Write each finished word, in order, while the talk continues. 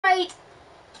Right,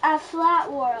 a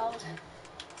flat world.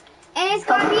 And it's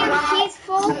gonna be a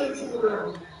peaceful.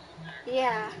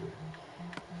 Yeah.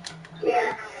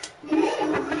 Yeah.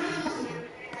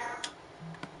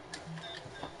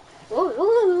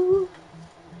 Ooh.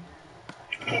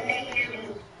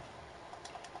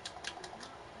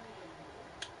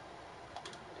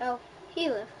 Oh, he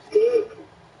left.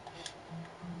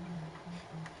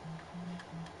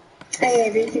 Oh yeah,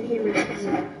 they can hear me.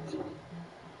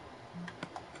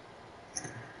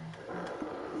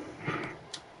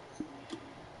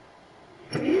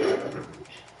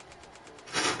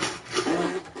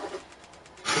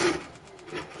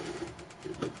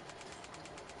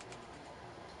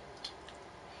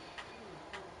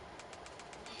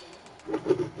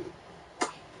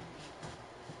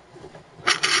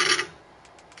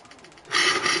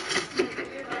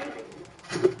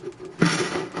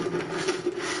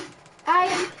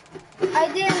 I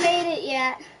didn't made it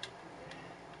yet.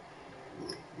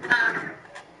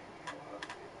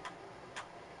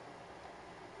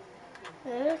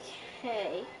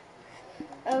 Okay.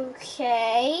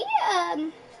 Okay.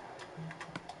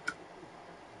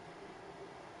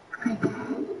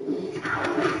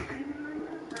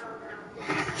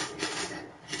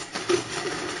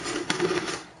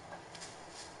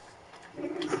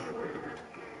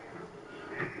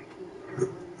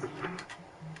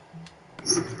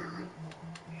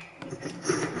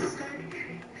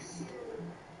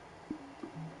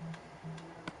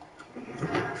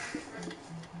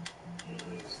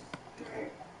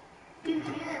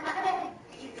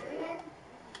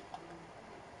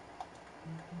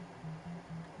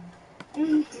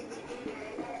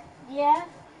 Yeah.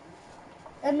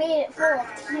 I made it full of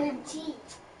TNT.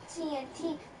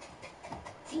 TNT.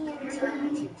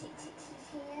 TNT.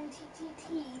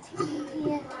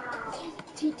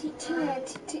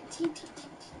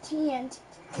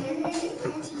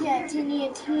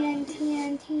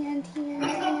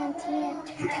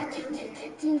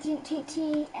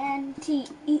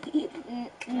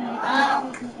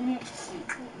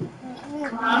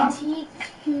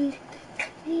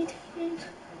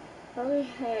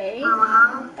 Okay.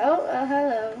 Oh,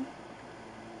 hello.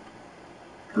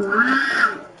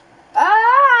 Wow.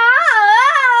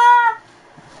 Ah!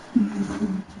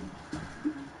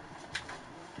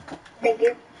 Thank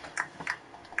you.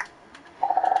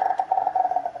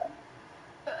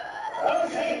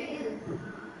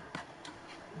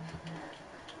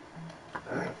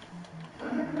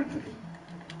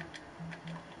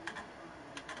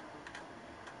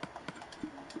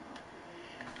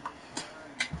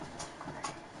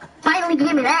 Finally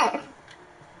give me that.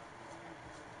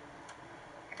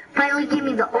 Finally give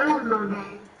me the old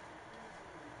one.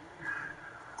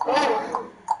 Oh.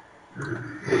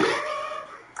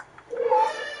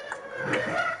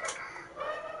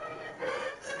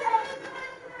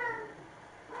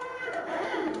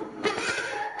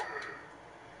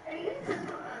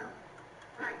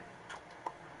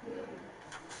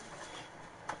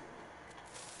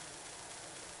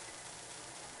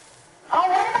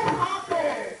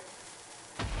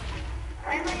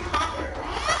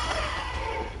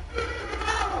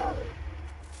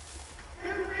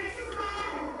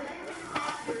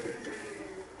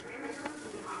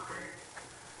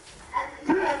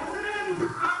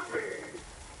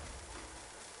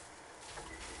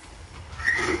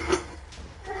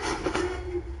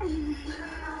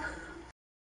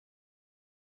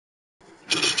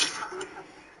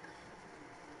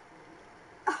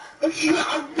 Look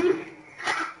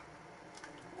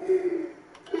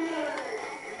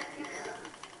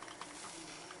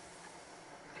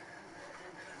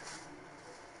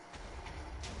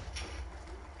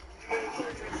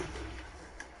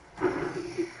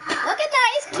at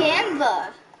nice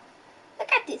Canva.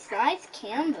 Look at this nice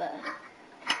Canva.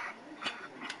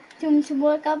 Doing some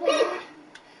work over here.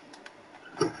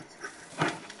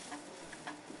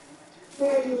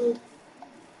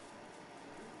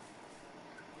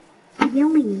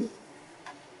 Yummy.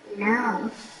 No.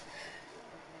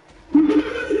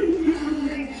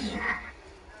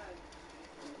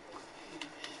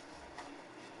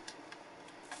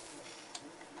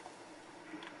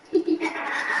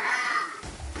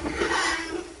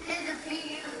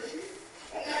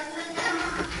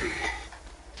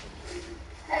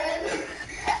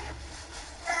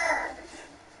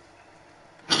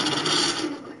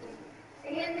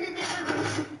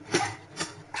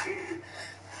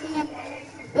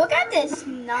 Look at this,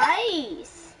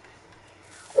 nice.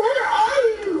 What are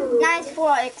you? Nice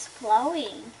for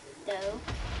exploding, though.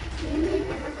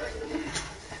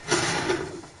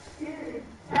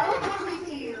 I was talking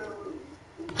to you.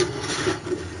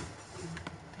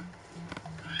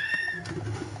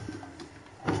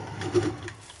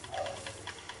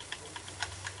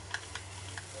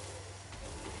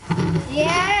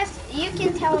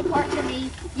 teleport to me.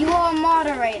 You are a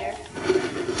moderator.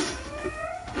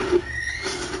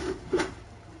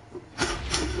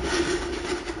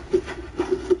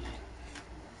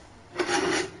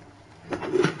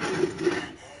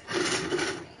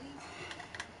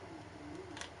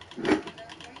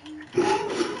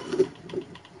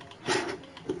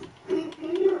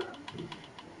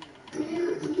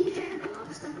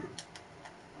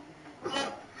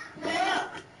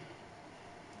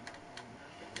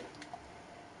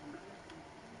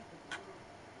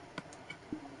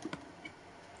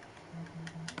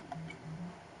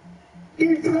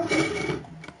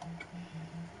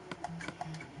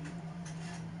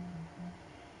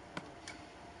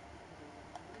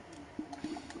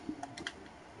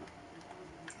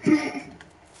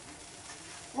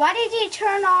 Why did you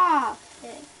turn off?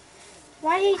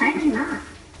 Why did you? I did not.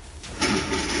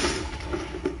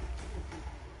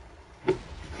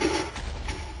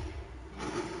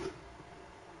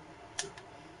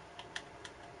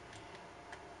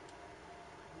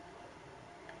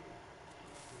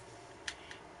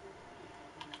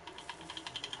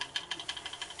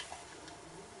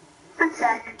 One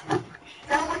sec.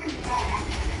 Don't look at that.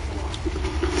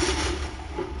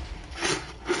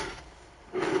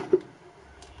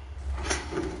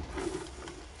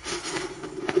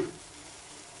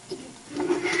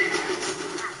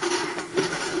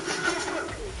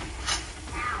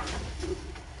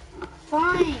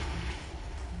 Fine.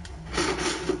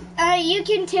 You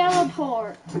can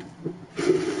teleport.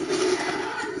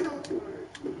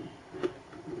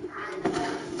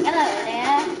 Hello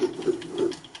there.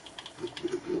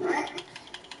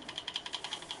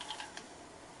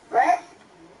 What?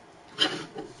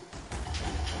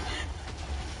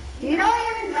 You don't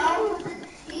even know who this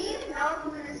is. Do you even know who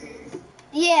this is?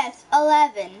 Yes,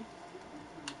 11.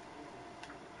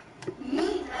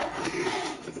 Me?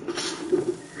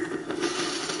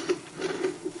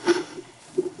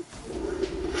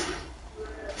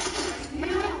 No.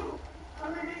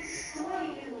 I'm gonna destroy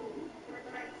you with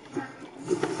my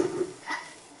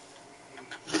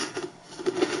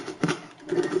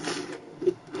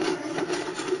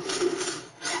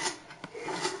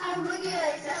I'm looking at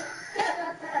myself.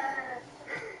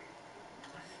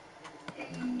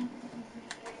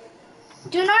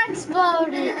 Do not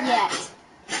explode it yet.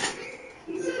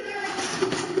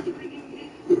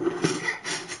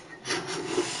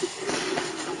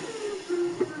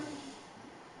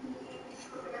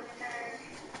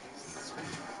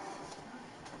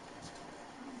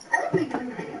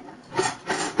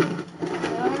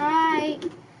 Alright.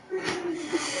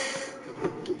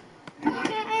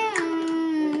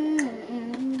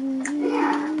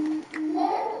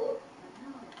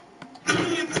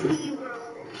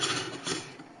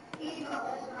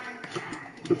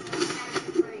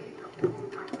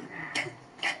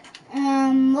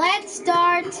 Let's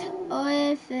start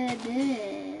with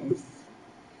this.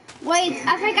 Wait,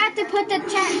 I forgot to put the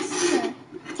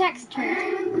texture.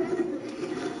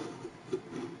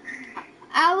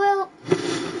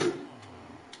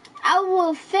 I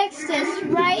will fix this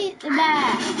right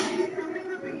back.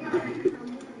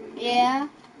 Yeah.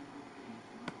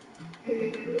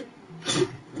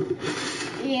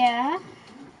 Yeah.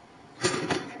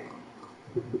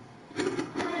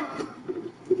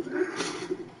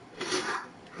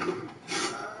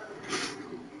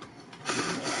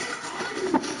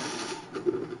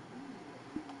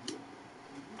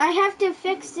 I have to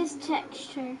fix this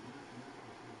texture.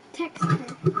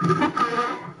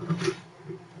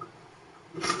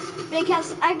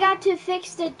 Because I got to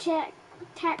fix the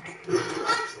text.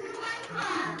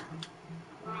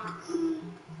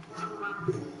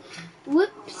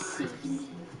 Whoopsies.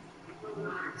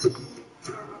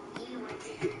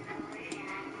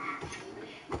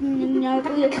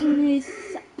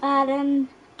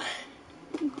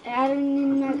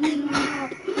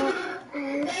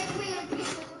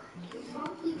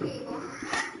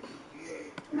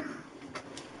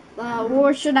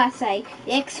 Or should I say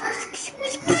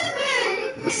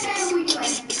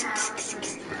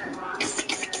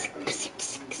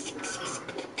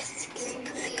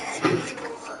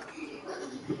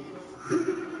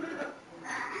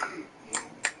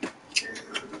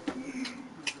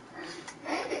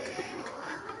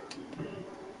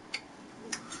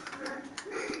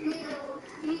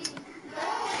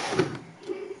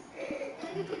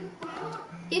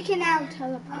you can now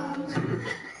teleport.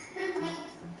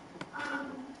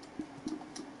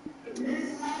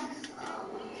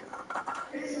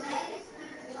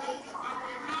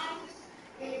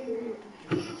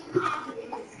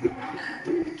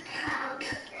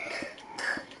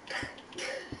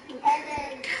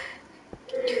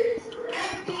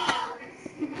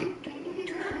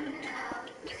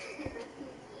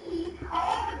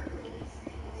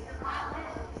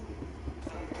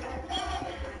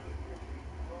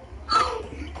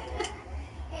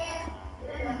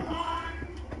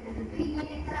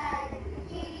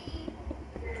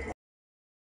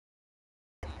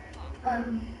 There's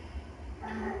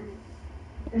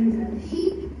a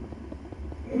sheep,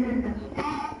 there's a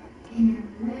bat, and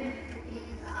there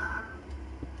is a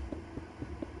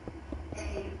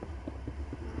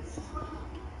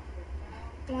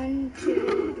 1,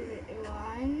 2,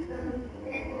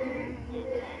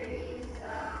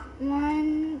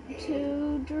 1,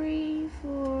 2, 3,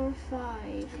 4,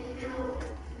 5.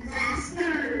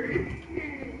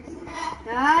 Oh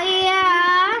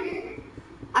yeah!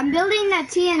 I'm building a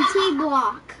TNT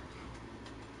block.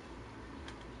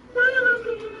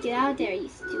 Get out there, you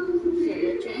stupid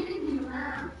villager.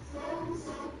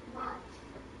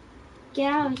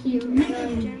 Get out of here,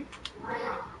 villager.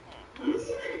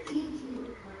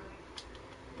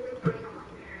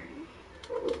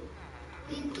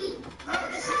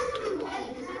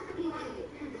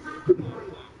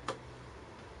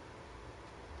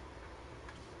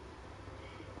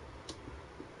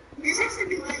 This has to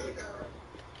be light though.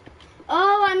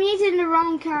 Oh, I'm using the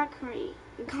wrong concrete.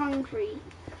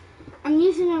 I'm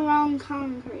using the wrong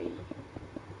concrete.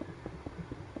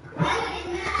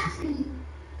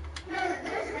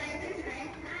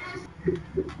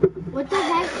 What the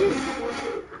heck just...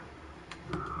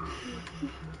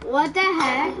 What the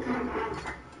heck?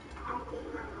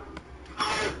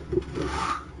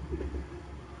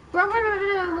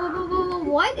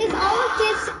 What is all of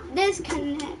this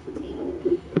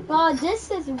disconnecting? Well,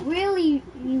 this is really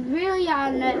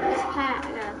on the attack.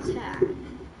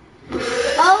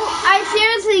 Oh, I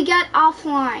seriously got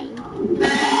offline.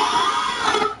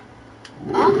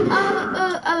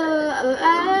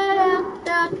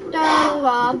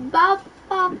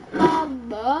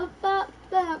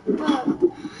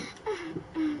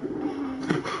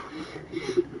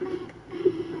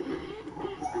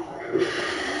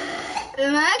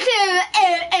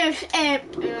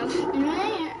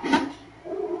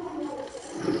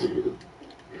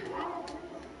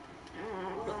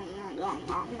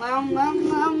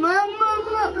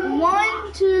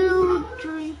 One, two,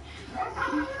 three.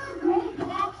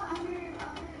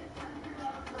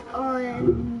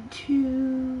 1,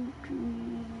 2, 3,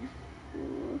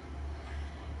 4,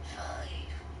 5.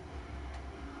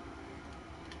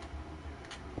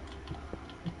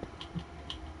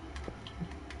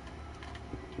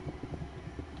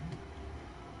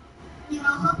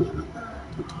 I'll help you with the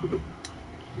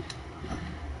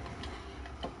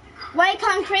White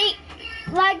concrete,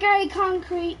 black gray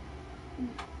concrete,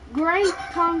 gray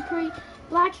concrete,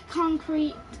 black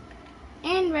concrete,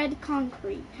 and red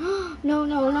concrete. No.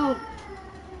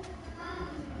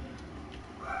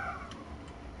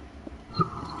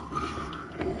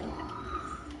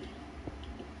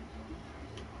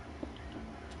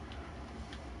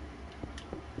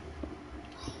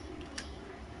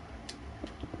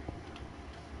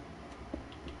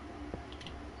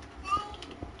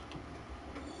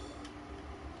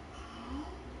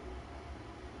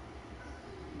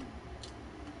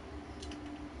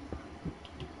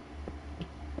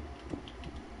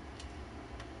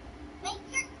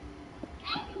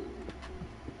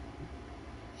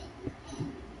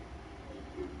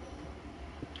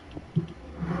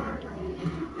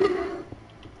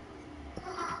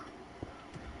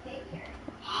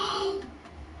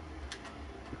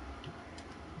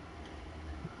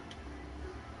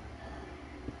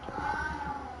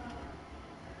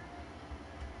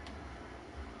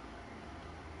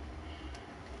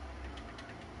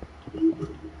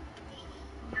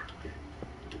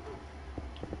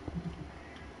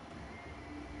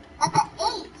 at the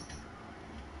 8.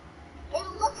 It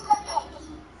looks like a 8.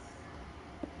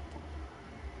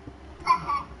 What the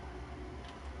heck?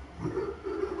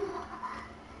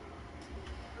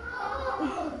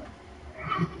 There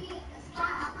has to be a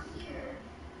spot up here,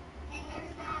 and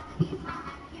there's going to have to be a spot up here.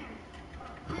 And a spot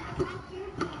here,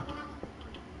 so I want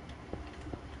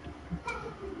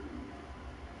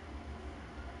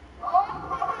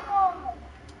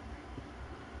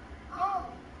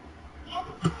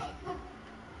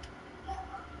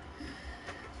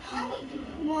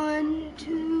One,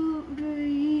 two,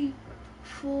 three,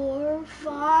 4,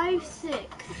 5, 6.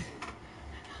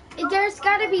 There's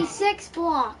got to be 6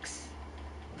 blocks.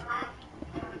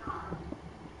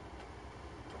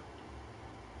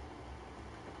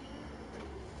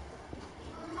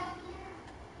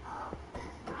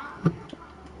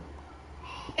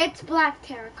 It's black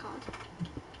terracotta.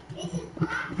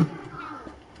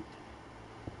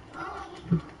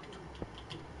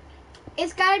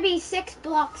 It's got to be 6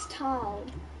 blocks tall.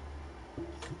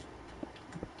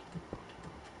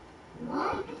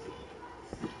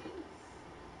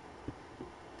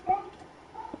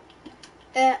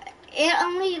 It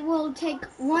only will take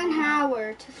 1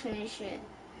 hour to finish it.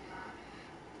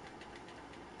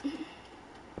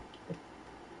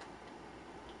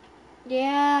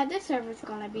 this server's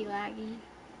gonna be laggy.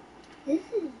 This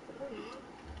is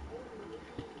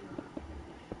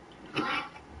black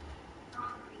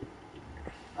concrete.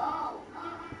 Oh.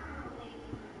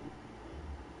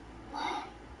 What?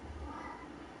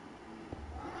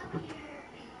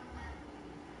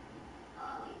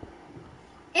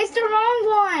 It's the wrong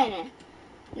one.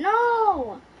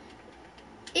 No.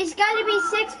 It's got to be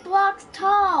 6 blocks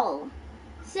tall.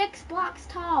 6 blocks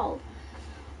tall.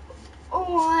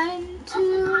 1,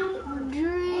 2,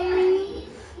 3,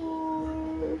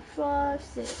 4, 5,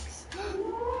 6.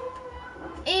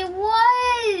 It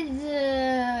was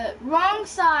wrong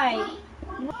side.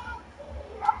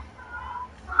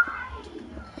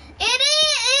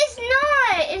 It's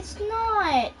not. It's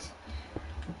not.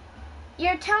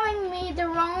 You're telling me the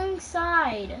wrong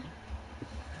side.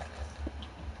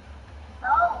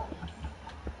 No.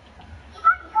 You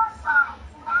got your side,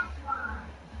 so that's wrong.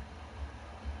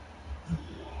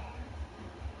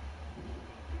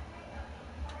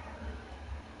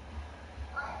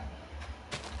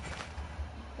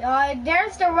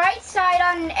 There's the right side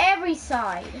on every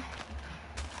side.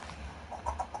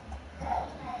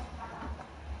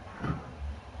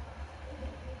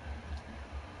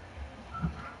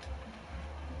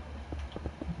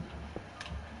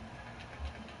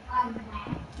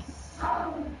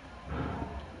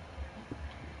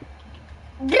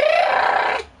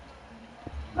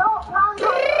 No, wrong side.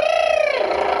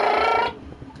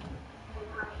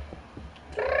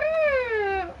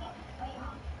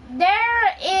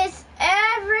 There is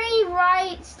every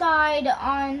right side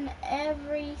on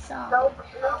every side. Nope.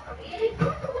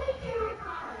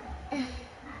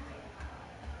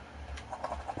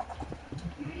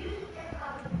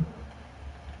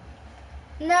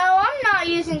 No, I'm not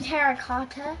using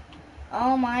terracotta.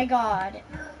 Oh my god.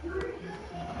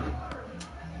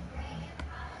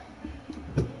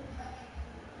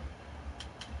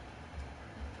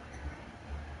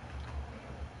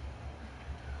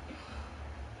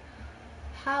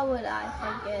 How would I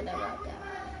forget about that?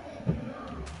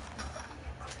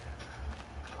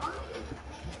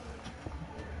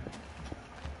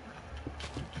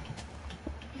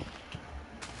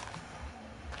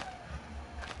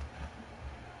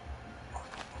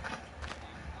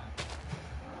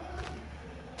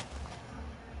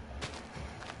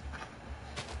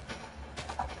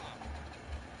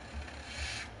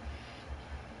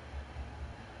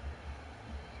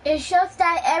 It shows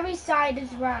that every side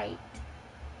is right.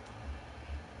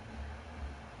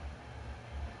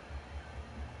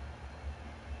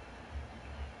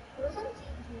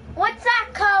 What's that,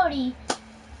 Cody?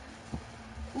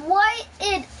 What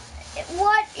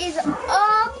is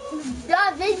up,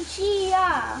 Da Vinci?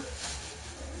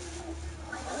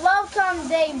 Welcome,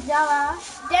 Dave Zella.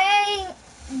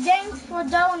 Thanks for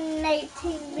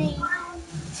donating me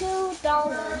 $2.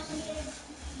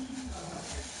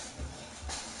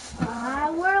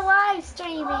 We're live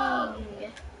streaming. Oh,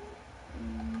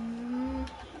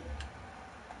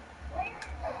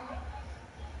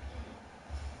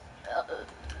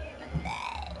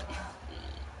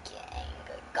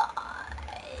 got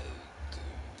it.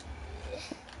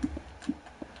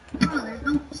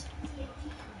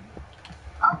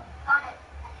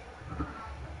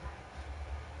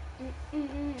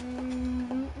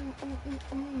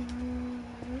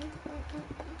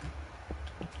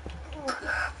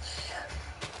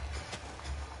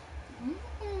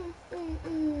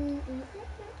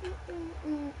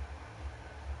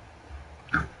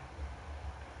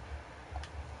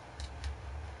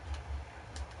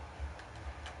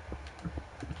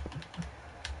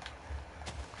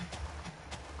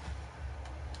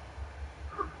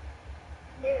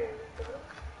 There we go.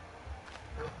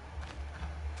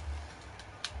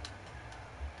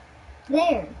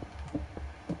 There.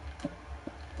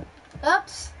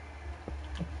 Oops.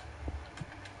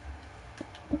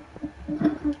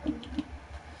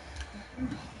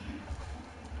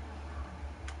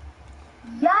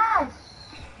 Yes.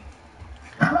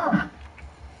 Look.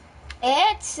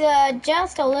 It's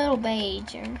just a little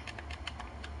beige.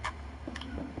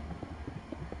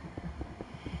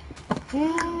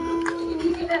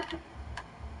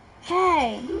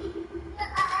 Hey.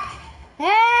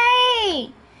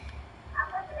 Hey!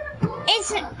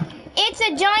 It's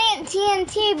a giant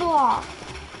TNT block.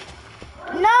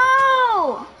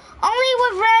 No! Only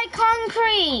with red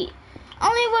concrete.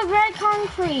 Only with red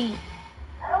concrete.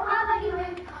 I don't have any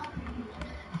red concrete.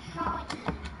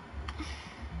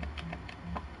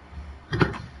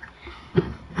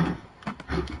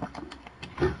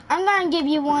 I'm gonna give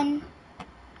you one.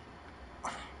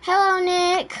 Hello,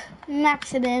 Nick.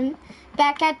 Maximum.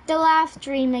 Back at the live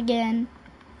stream again.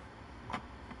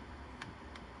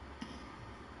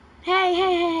 Hey,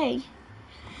 hey, hey, hey.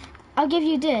 I'll give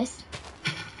you this.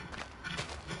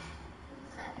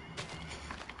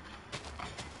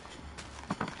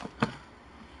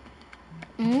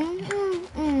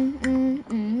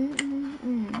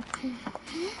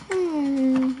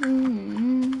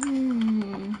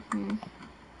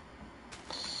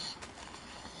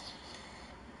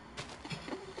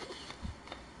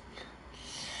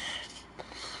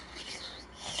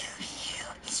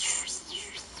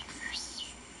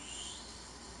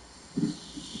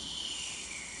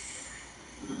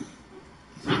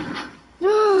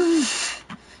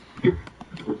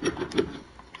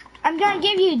 I'm gonna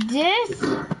give you this,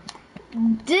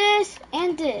 this,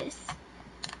 and this.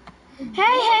 Hey,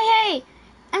 hey, hey!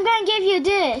 I'm gonna give you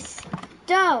this.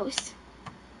 Those,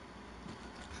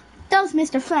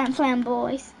 Mr. Flam Flam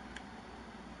boys.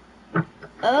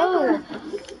 Oh,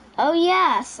 oh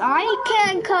yes, I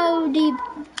can, Cody.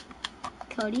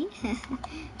 Cody?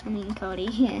 I mean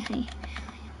Cody.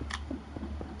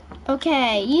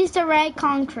 Okay, use the red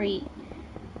concrete.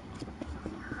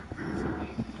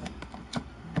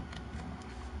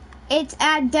 It's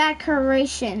at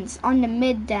decorations on the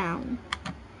mid down.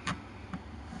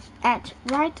 At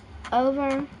right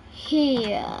over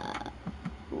here.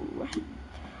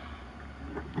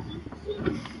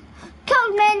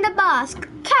 Come in the box.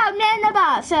 Come in the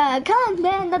box. Come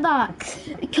in the box.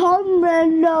 Come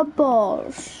in the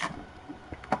box.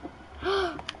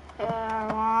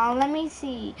 Let me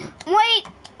see. Wait,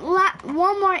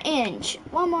 one more inch.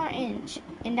 One more inch,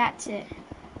 and that's it.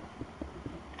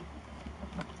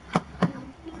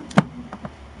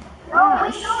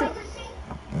 Oh, shit.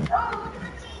 Oh, look at the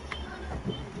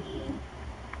TNT.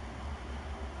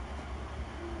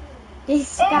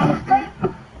 This guy.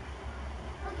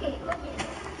 Okay,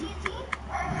 TNT.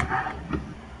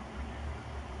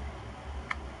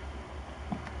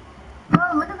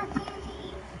 Oh, look at the TNT.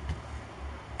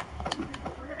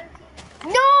 Look at the TNT.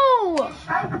 No!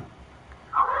 I want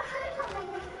to show you something.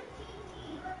 Look at the TNT.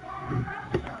 Look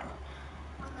at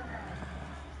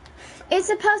It's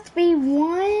supposed to be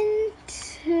 1,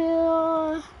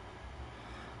 2,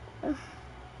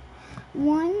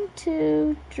 1,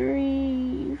 2,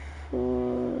 3,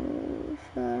 4,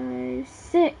 5,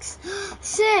 6.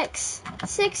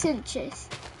 6 inches.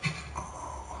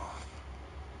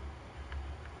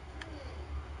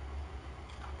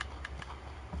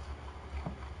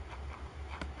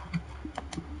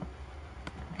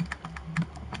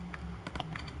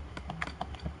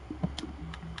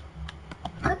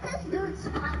 Look at this dude's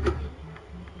concrete.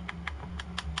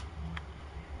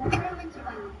 What are we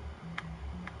doing?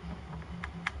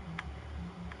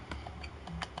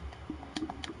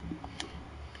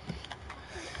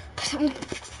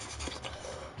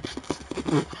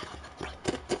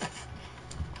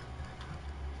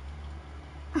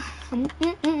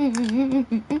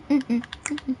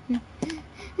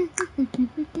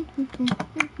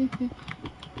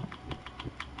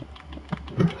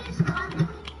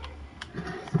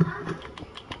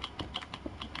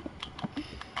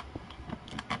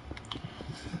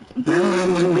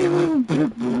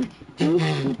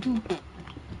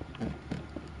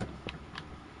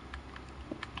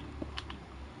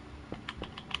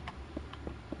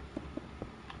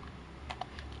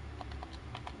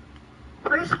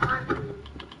 Where's concrete?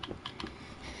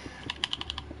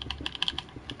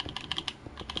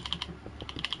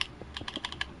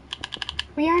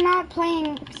 We are not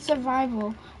playing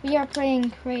survival. We are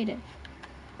playing creative.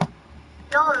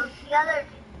 No, the other.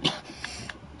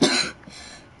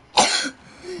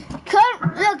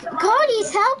 Look,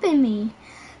 Cody's helping me.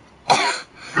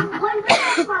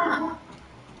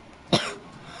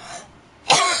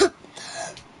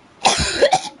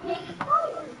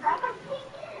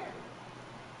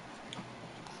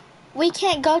 We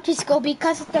can't go to school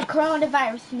because of the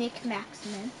coronavirus, Nick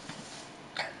Maximum.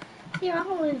 Here,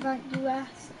 I'll invite you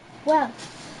as well.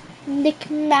 Nick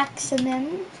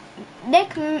Maximum.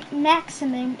 Nick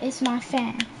Maximum is my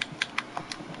fan.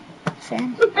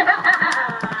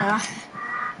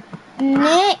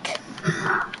 Nick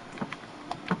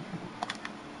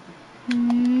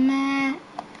Maximum.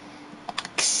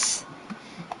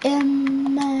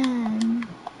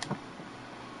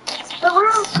 The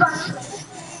world's fun.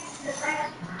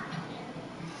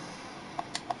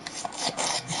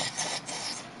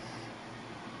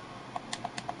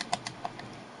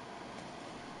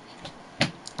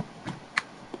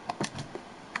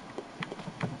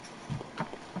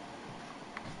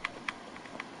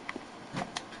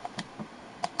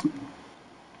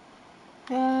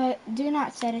 Do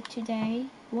not set it today.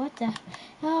 What the?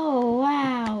 Oh,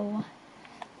 wow.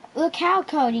 Look how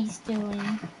Cody's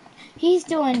doing. He's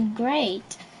doing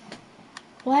great.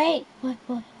 Wait.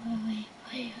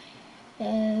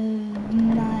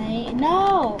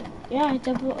 No. Yeah,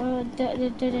 the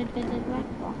black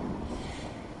block.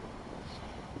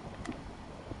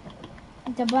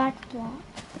 The black block.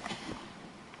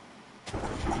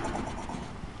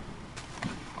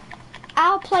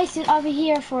 I'll place it over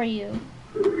here for you.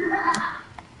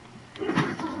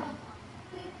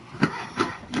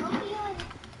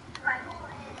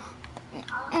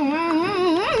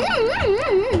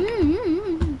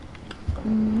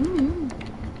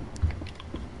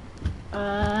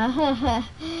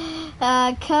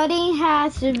 Cody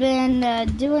has been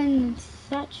doing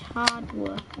such hard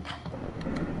work.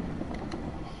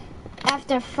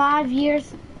 After 5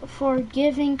 years for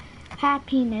giving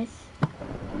happiness.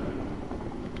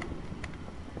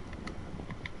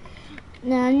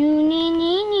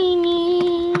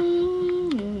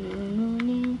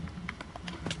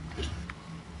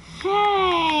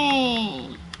 Hey!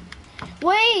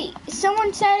 Wait!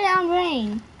 Someone said it on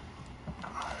rain.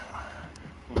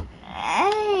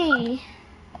 Hey!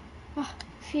 Oh,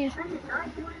 phew.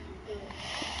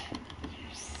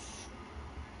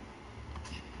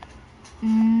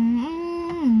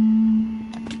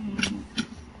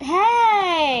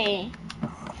 Hey!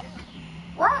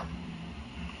 What?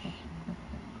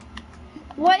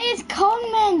 What is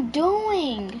Coleman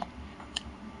doing?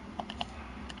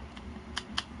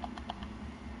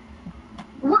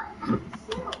 What?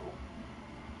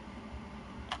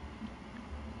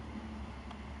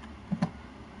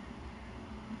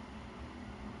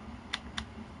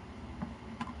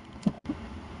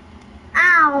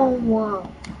 Ow!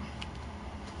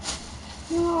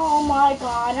 Oh my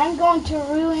god, I'm going to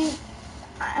ruin...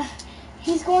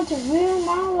 he's going to ruin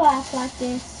my life like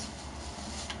this.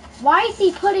 Why is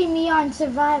he putting me on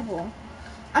survival?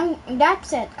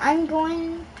 That's it. I'm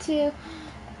going to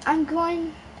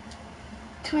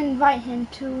invite him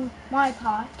to my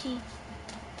party.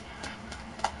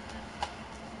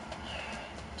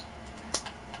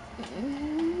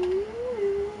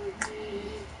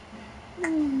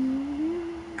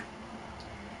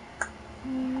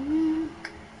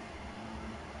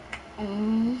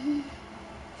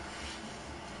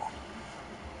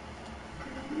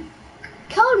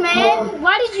 Coleman,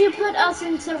 why did you put us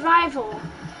in survival?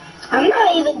 I'm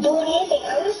not even doing anything.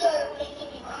 I just started making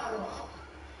you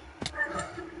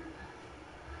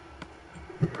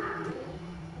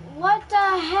What the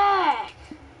heck?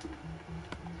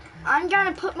 I'm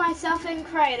gonna put myself in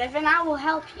creative and I will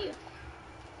help you.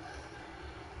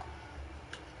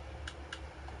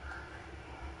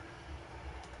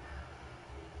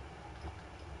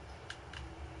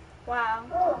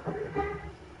 Wow.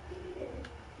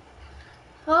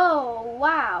 Oh,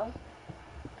 wow.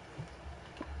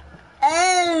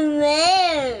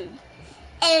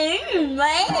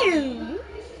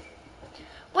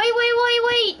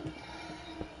 Wait.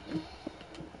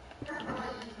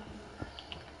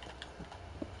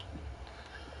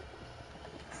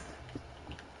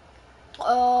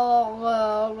 Oh,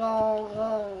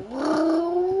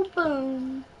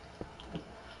 boom.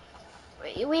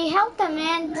 We helped the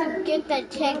man to get the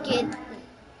ticket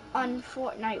on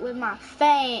Fortnite with my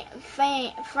fans.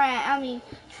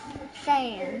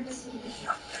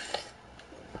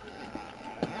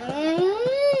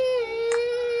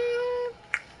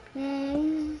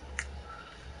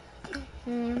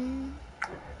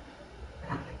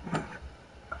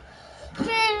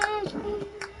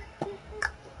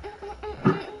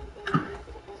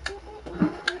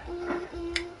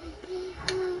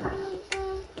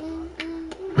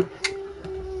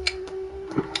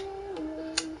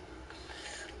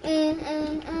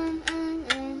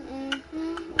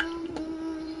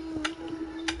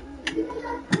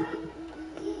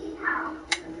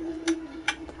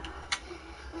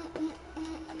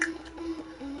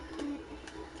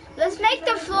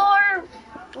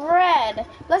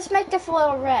 Let's make the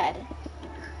floor red.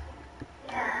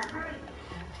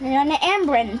 And the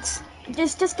amberance.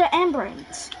 It's just the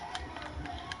amberance.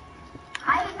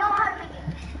 I know how to make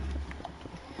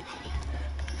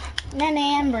it. An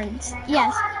amberance.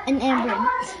 Yes, an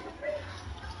amberance.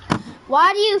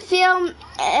 Why do you film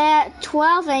at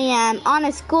 12 a.m. on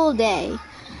a school day?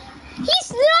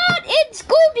 He's not in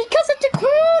school because of the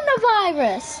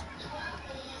coronavirus.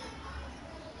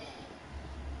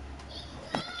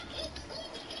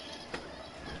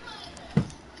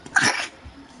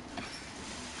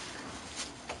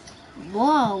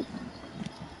 Whoa.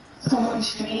 Someone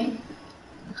stream.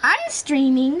 I'm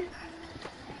streaming.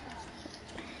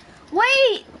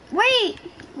 Wait.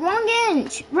 Wrong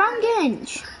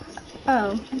inch.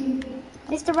 Oh.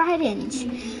 It's the right inch.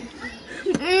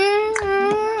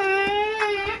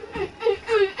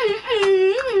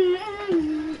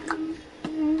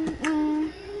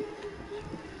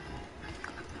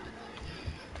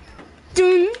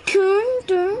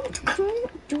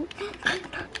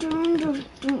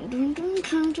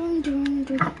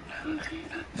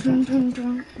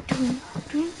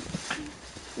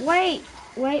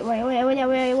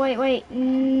 Wait.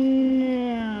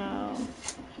 No.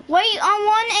 Wait, I'm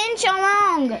 1 inch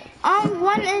long. I'm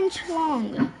 1 inch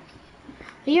long.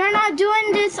 You're not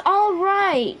doing this all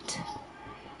right.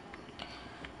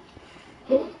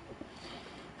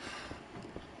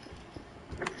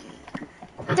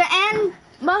 The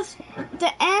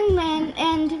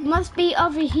end must be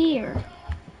over here.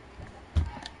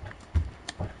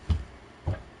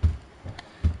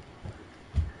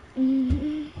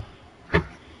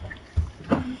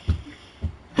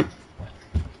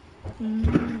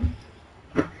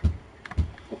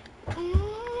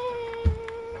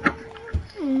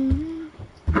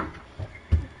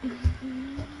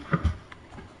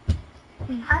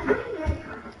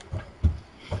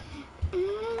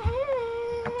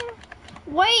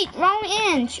 Wait, wrong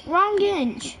inch. Wrong.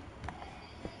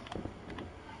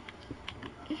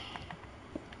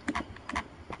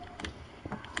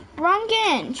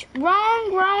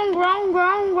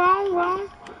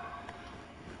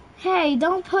 Hey,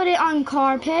 don't put it on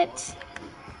carpet.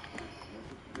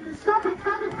 Stop it.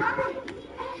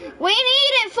 We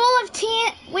need it full of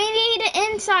We need it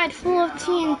inside full of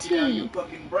TNT.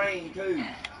 Fucking brain too.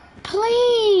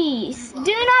 Please,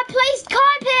 do not place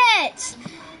carpet.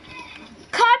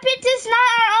 Carpet is not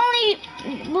our only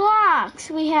blocks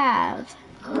we have.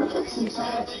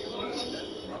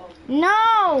 No,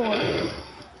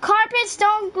 carpets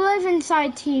don't live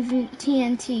inside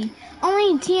TNT.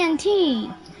 Only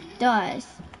TNT does.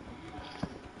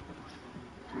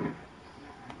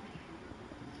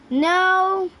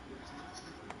 No,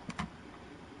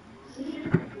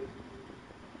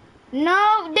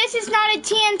 this is not a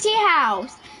TNT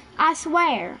house. I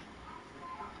swear.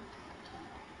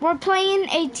 We're playing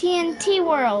a TNT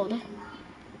world.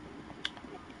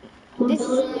 This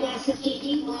oh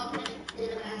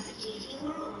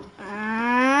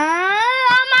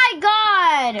my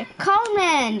God,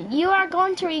 Coleman, you are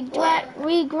going to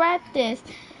regret this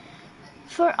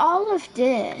for all of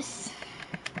this.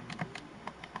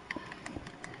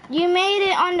 You made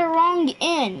it on the wrong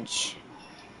inch.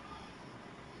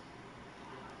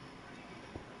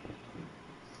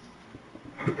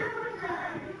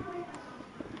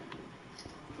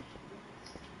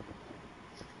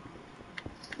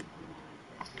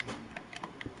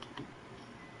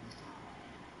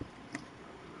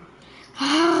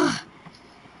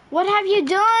 What have you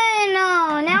done?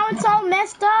 Now it's all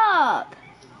messed up.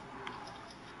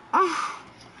 Oh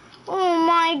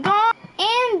my God.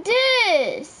 And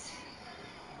this.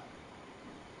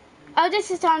 Oh,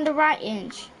 this is on the right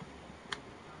inch.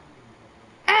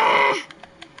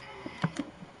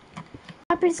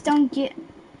 Carpets don't get.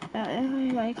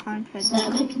 I can't put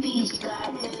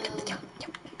that.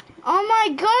 Oh my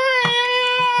God!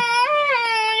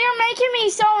 You're making me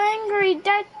so angry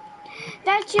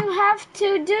that you have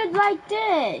to do like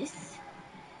this.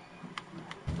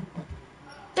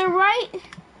 The right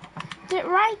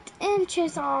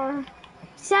inches are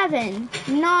 7,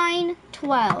 9,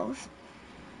 12.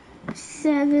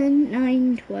 7,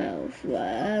 9, 12.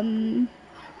 1,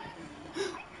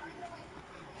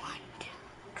 2,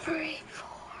 3,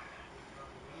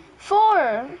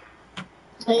 4.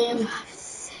 5,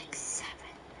 6, 7,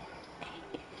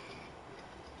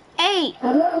 8.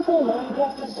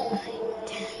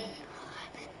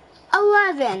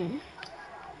 11.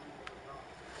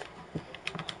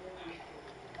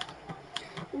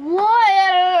 What?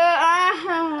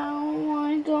 Oh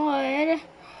my God.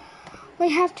 We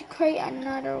have to create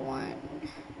another one.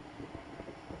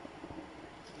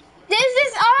 This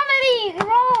is already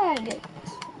wrong.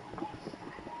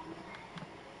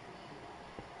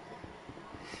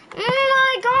 Oh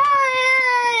my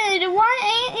God. Why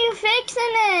ain't you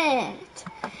fixing it?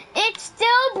 It's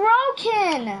still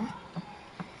broken.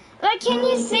 Like, can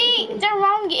you see the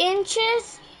wrong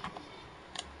inches?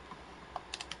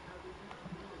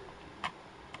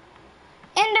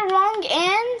 And the wrong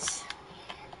ends?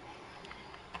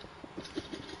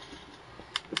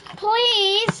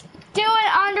 Please do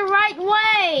it on the right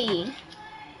way.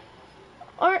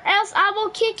 Or else I will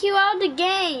kick you out of the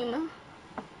game.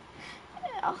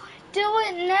 Do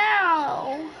it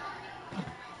now.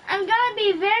 I'm gonna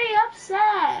be very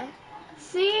upset.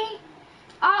 See?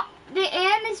 The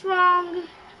end is wrong.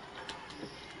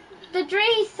 The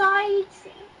 3 sides.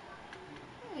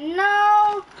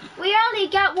 No, we only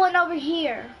got one over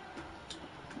here.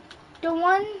 The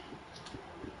one.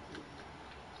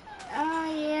 Oh,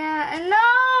 yeah. And no,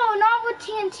 not with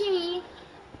TNT.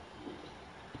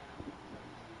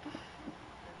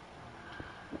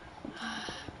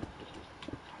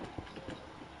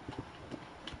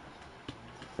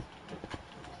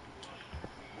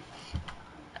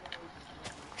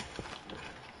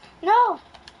 No.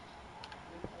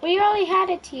 We already had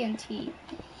a TNT.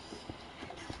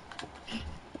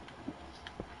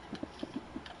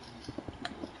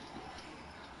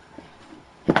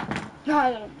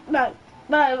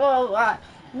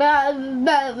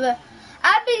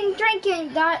 I've been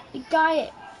drinking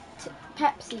diet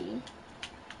Pepsi.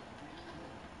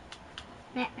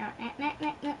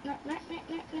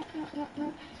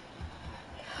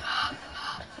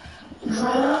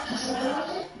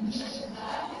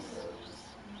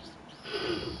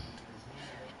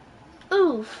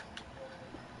 Oof.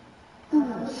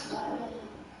 Oof.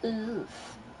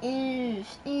 Oof.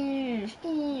 Oof. Oof.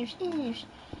 Oof. Oof.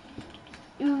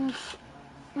 Oof.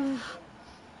 Oof.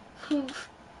 Foof.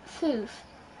 Foof.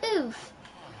 Oof.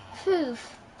 Foof.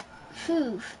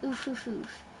 Foof. Oof. Oof.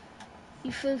 Oof.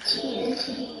 You foof.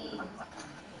 Foof.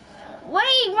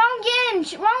 Wait, wrong inch.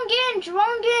 Wrong inch.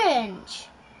 Wrong inch.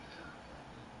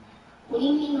 What do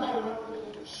you mean by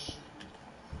orange?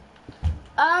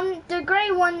 The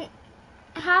gray one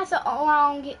has a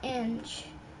long inch.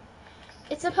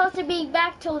 It's supposed to be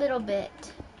back a little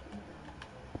bit.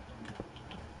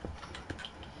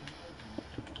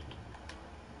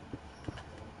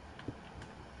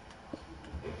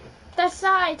 The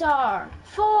sides are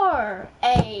 4,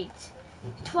 8,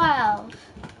 12.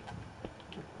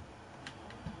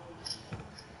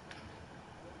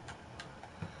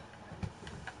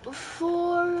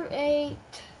 4, 8,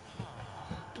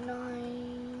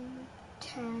 9,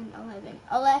 10, 11.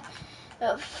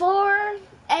 4,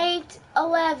 8,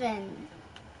 11.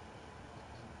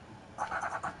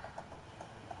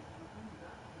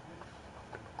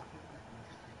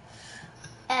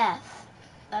 F.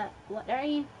 What are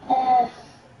you? F.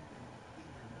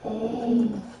 A.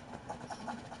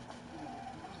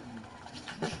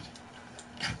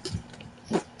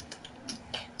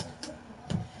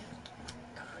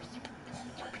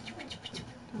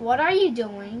 What are you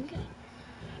doing?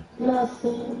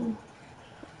 Nothing.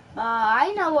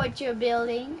 I know what you're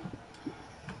building.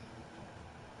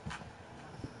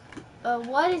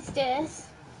 What is this?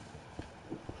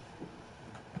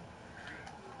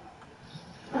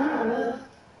 I don't know.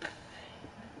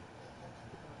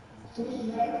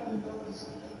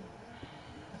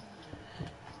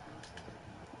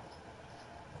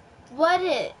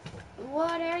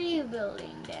 What are you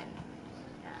building then?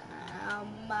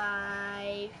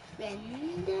 My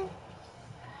friend.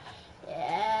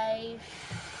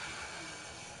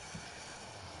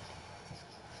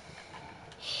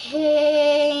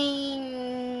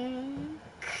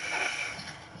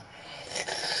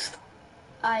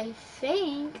 I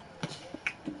think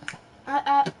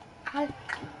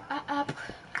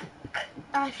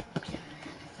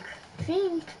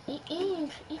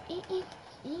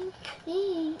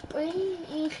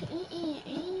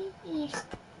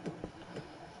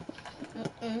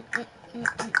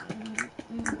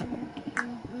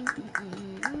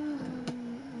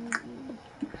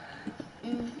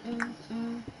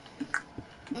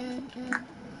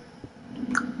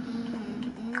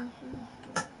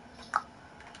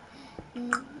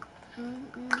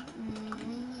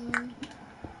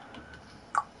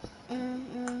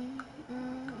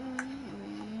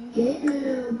Get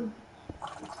him.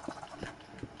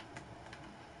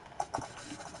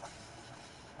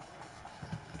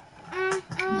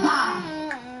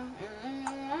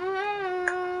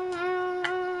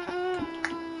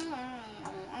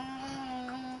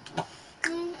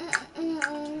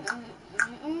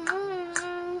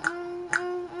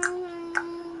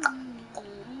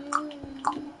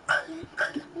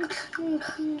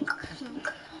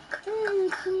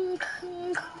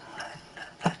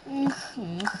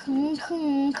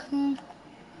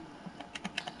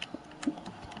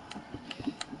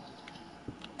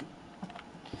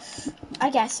 I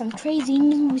got some crazy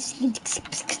news.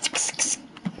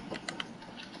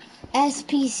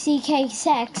 SPCK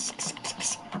sex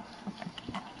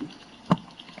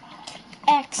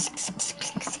X.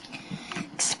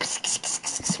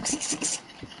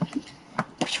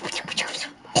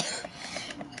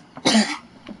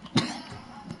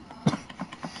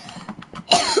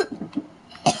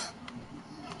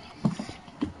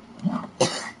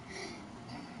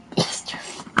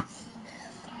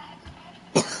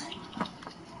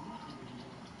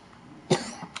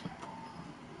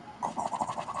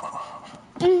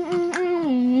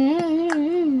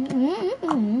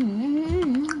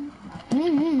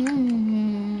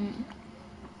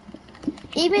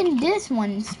 even this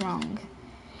one's wrong.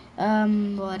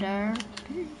 Water.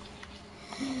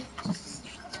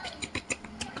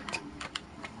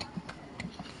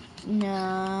 No,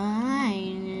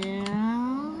 I know.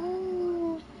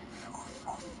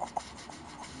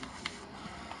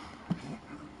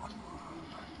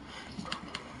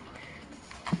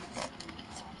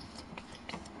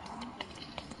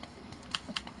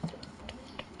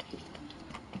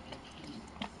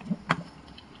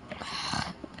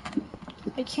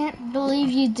 I can't believe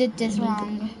you did this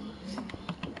wrong.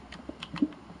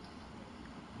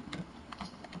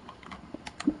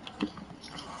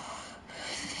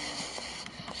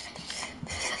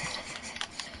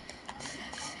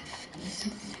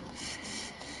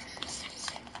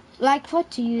 Like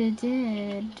what you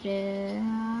did.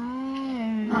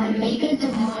 I make a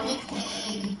demonic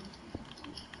egg.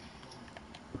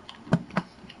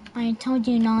 I told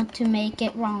you not to make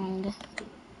it wrong.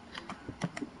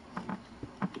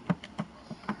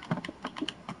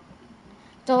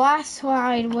 The last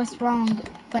slide was wrong,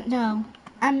 but no,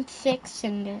 I'm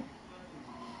fixing it.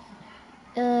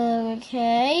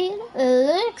 Okay, it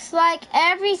looks like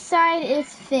every side is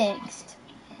fixed.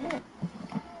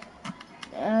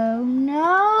 Oh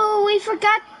no, we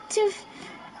forgot to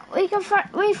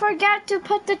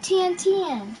put the TNT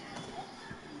in.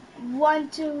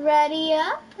 Want to ready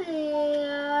up?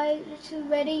 To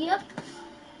ready up.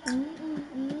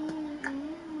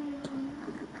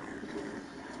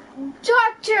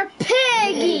 Dr.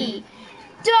 Piggy,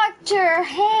 Dr.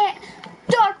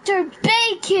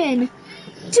 Bacon,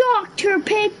 Dr.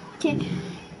 Bacon,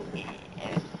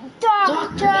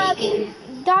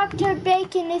 Dr.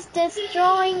 Bacon is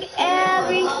destroying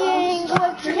everything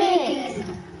with pigs.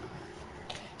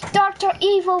 Dr.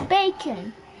 Evil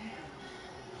Bacon.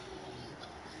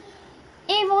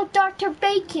 Evil Dr.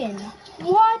 Bacon.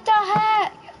 What the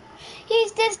heck?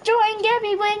 He's destroying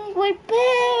everything with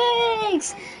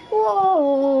pigs. Whoa.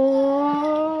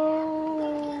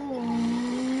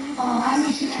 Oh, I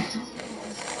wish you had to.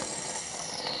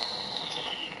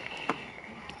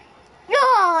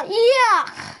 Oh, yeah.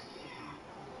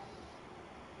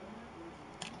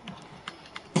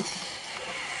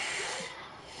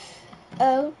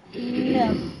 Oh, no.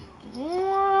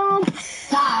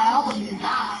 Die, always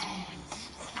die.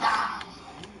 Die.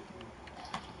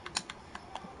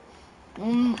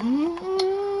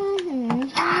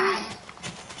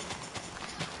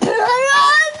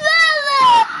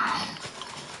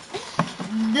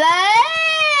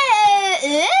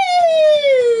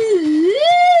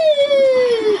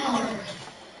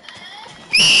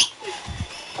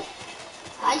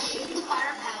 I shoot the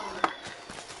firepower.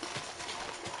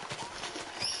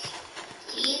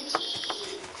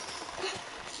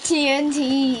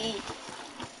 TNT.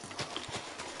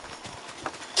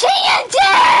 TNT!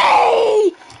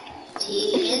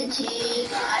 TNT.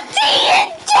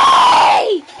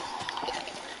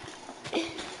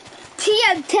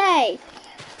 TNT!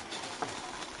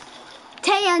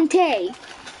 TNT!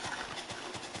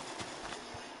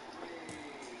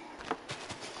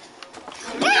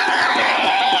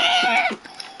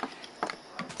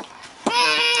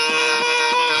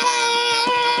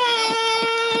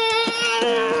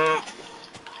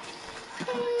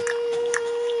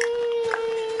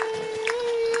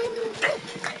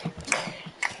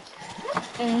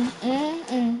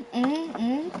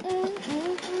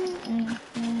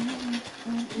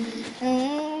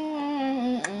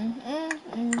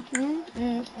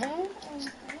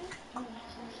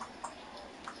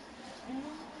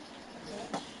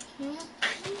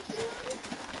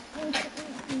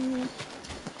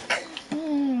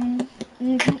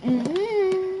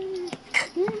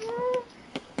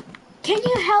 Can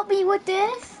you help me with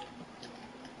this?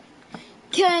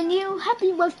 Can you help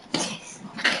me with this?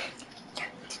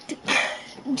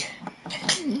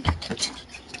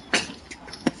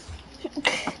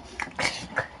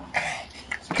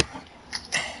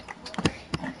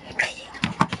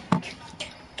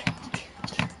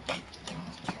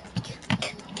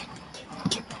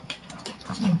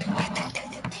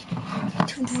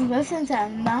 Listen to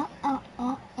that.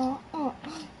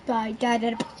 Bye,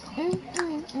 Dad.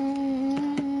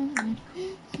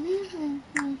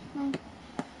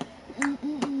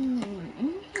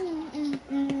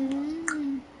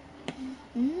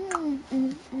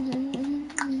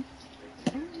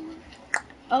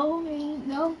 Oh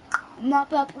no,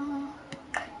 mop up.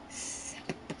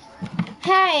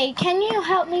 Hey, can you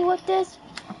help me with this?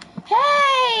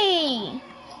 Hey!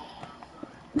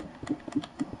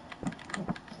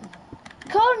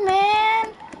 Code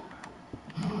man!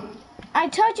 I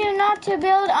told you not to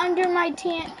build under my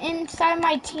inside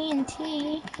my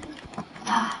TNT.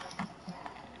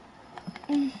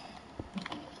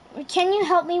 Can you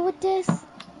help me with this?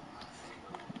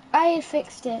 I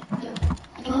fixed it.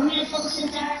 You want me to fill this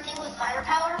entire thing with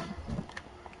firepower?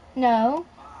 No.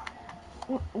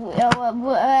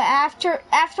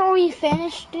 After we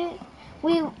finished it,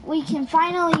 we can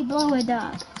finally blow it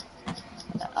up.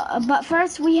 But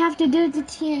first we have to do the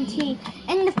TNT.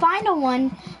 And the final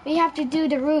one, we have to do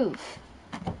the roof.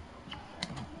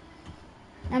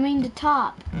 I mean the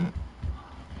top.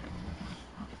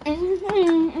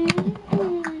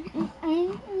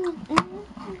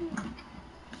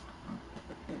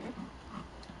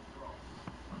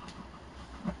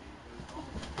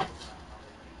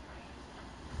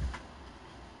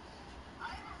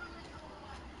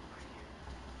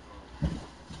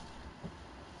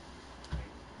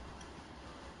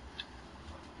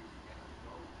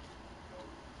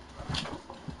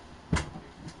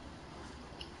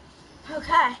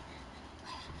 Okay.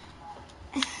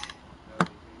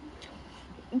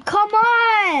 Come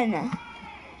on!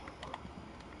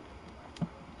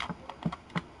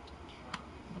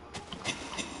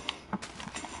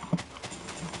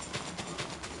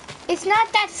 It's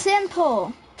not that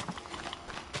simple.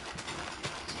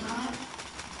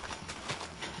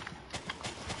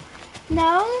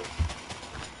 No?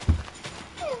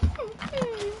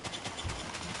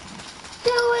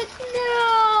 Do it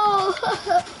now!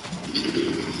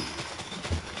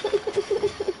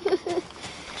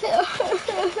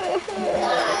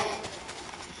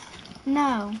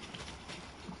 No.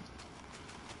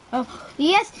 Oh,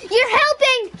 yes! You're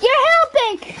helping! You're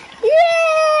helping!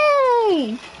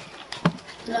 Yay!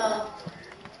 No.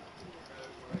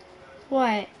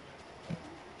 What?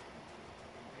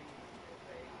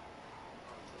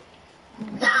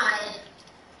 Die.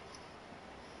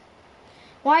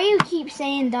 Why you keep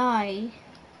saying die?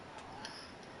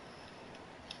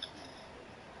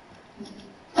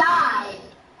 Die.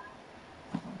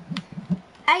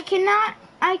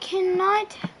 I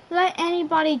cannot let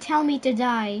anybody tell me to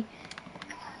die.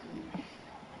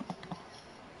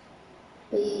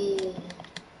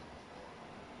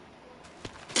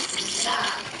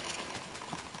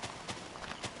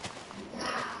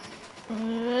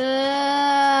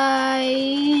 I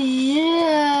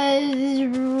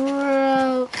just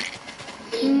broke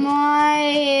my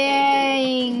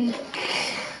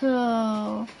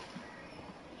ankle.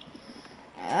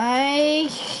 I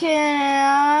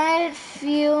cannot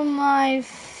feel my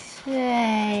face.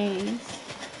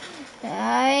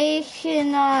 I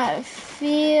cannot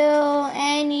feel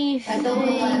anything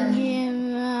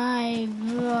in my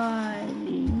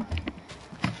body.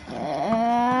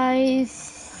 I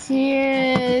seriously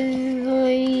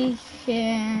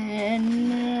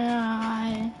cannot.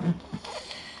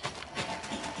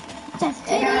 Just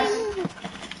kidding.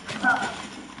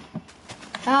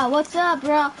 Oh, what's up,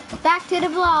 bro? Back to the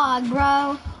vlog,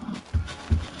 bro.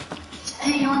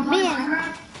 Hey, you want to play Man.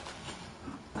 Minecraft?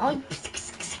 Oh,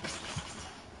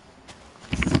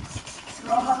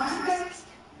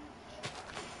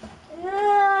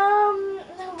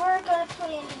 we're gonna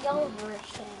play in the yellow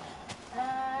version.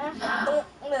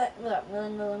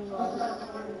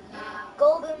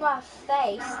 Gold in my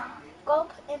face.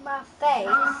 Gulp in my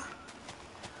face.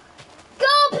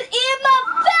 Gulp in my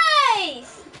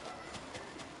face!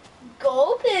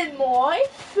 Gulp in my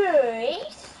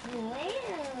face.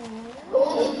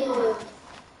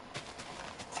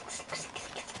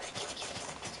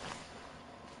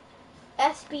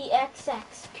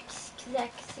 SBXX.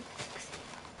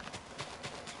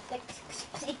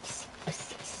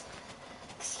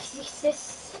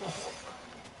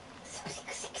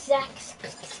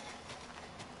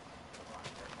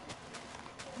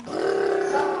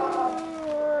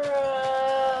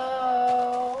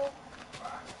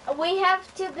 We have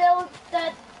to build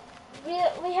that.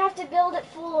 We have to build it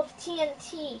full of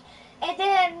TNT, and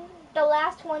then the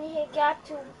last one he got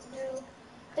to do.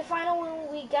 The final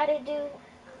one we gotta do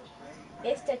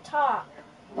is the top.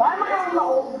 Why am I on the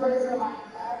old version of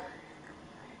Minecraft?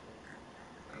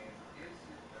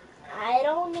 I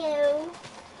don't know.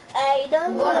 I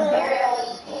don't What a know.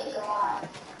 barely take a lot.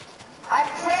 I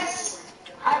pressed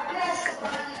the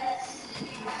button that's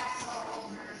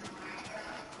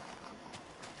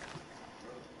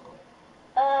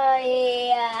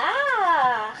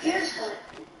Yeah. here's what.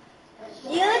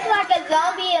 You look like a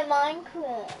zombie in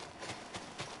Minecraft.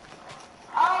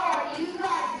 Oh, you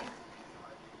guys.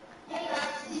 Hey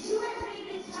guys, did you ever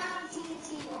even try TNT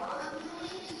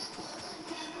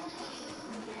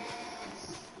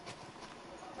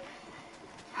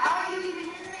How are you even in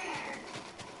there?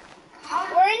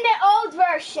 We're in the old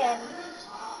version.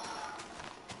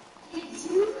 Did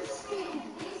you spend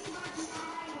this much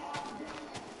time on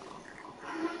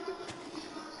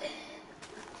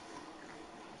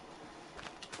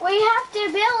We have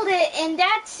to build it, and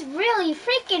that's really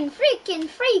freaking.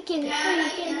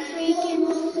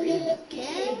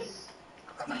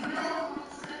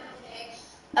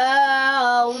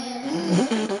 Oh.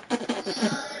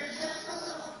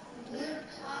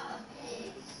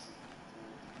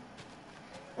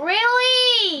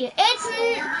 Really?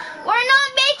 We're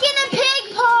not making a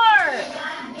pig part.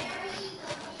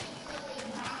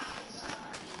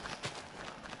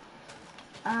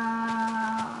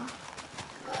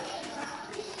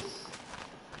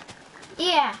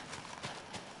 Yeah.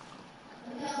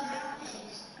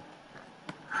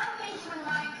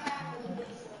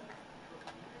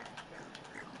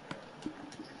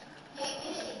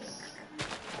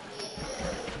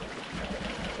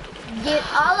 Get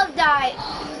all of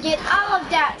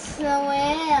that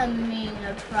swimming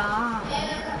from.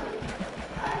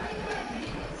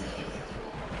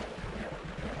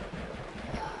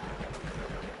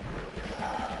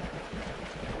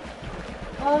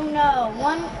 Oh no,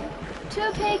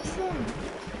 2 pigs in.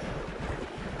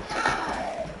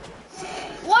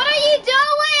 What are you doing?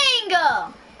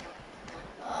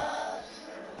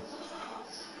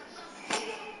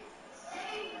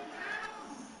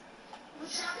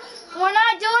 We're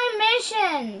not doing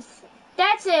missions.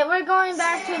 That's it. We're going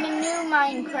back to the new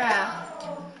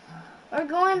Minecraft. We're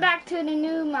going back to the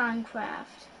new Minecraft.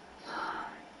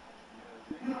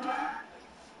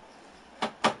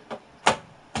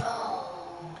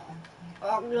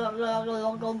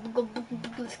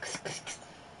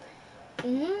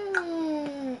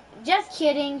 Just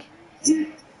kidding.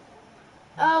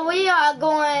 Oh, we are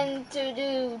going to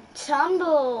do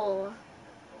tumble.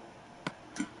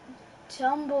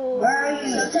 Where are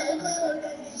you?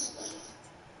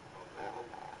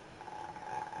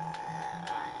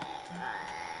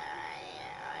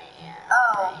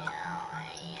 Oh.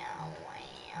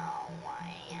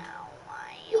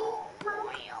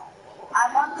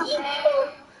 I want to play.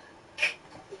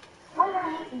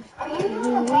 Are you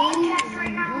doing a podcast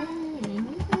right now?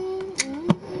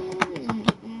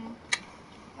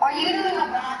 Are you doing a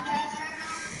podcast right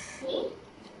now? Me?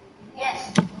 Yes.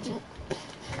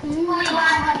 Fully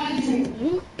live on YouTube.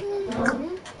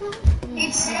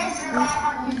 It says you're live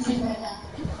on YouTube right now.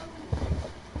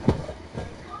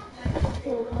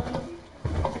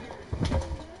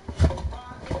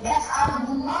 Yes, I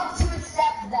would love to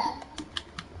accept that.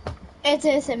 It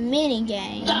is a mini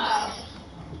game.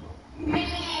 Mini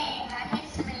games. I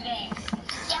hate mini games.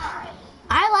 Yeah.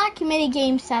 I like mini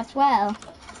games as well.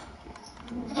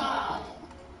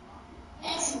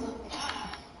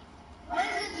 What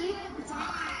is it you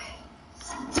die?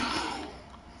 Stop dying.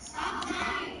 Stop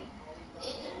dying.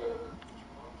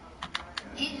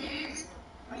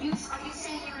 Are you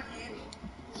saying you're a noob?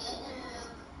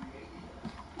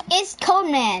 It's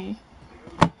Codeman.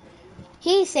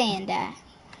 He's saying that.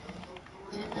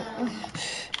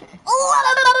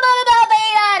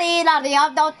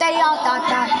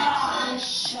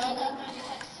 Shut up,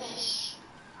 catfish.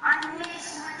 I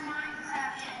miss my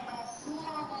Minecraft and the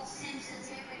horrible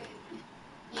sensitivity.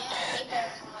 Yeah, it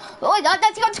does. Why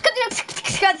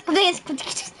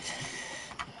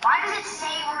does it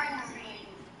say we're in the rain?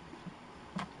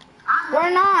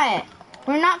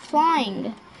 We're not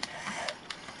flying.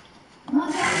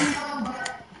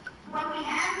 But we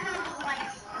have no like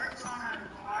words on our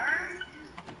door.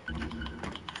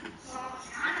 So I was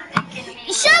kind of thinking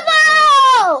maybe.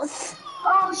 Shovels!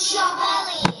 Oh,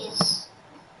 shovelies!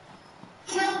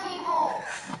 Kill people!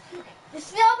 The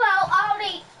snowball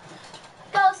only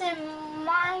goes in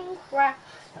Minecraft.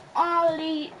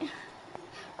 Only.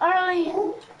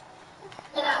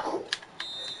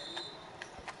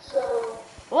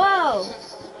 Whoa!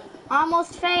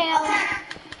 Almost failed.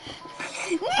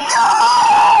 No!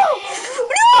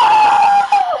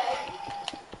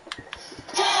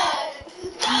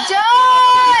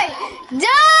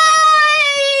 Die!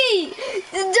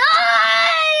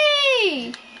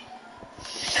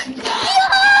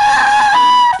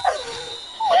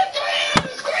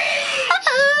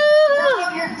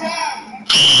 You're dead.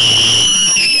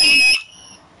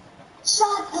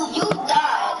 Shut up, you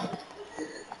died.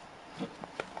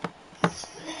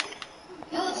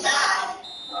 You died.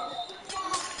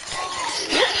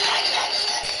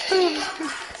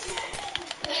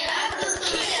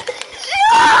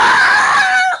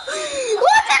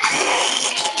 What the?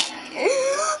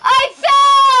 I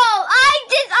fell! I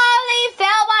just only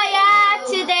fell by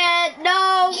accident. No,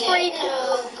 freak.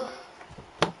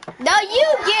 No, you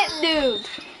get nude.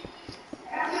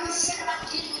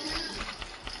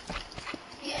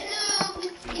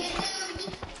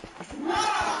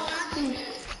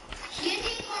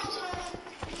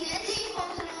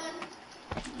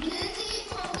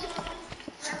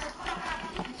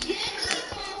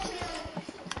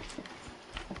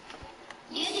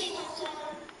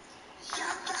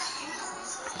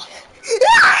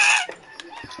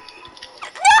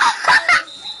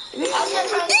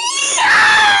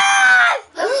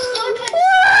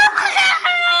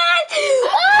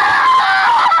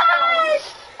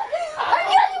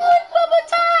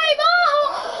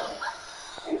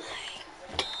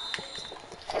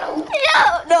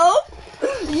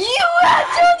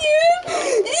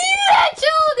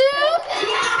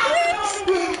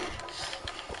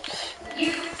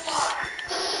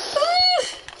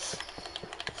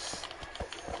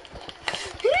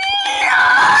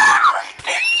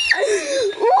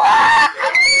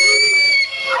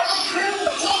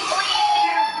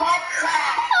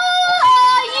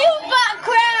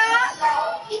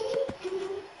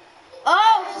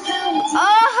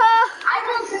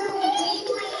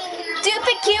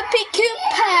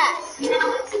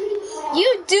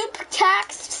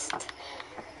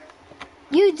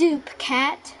 you dupe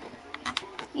cat.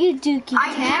 You dookie cat.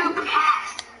 I dupe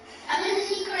cat. I'm in the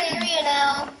secret area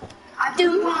now.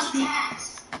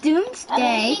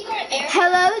 Doomsday.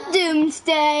 Hello,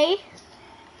 Doomsday.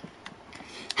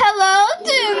 Hello,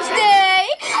 Doomsday.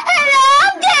 Hello,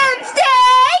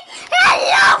 Doomsday.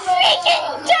 Hello, freaking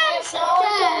Doomsday.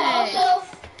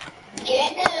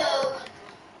 Get no.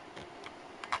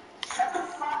 Shut the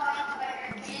fuck up,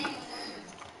 Better.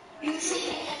 You should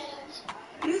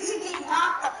get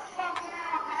knocked the fuck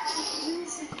out.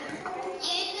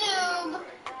 Get noob.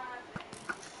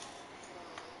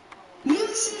 You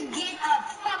should get a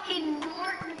fucking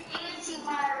Norton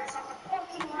antivirus on the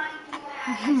fucking light you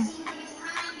have. I see these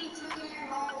tiny between your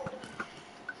hole.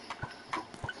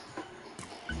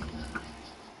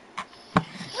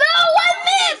 No, I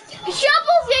missed!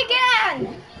 Shovels again!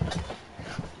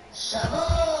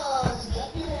 Shovels,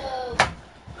 get noob.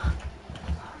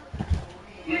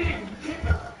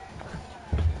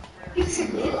 You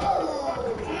should get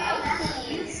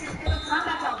I'm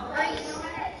about to break your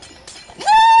head.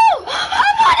 No!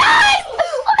 I'm on ice!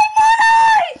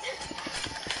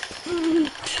 I'm on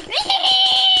ice!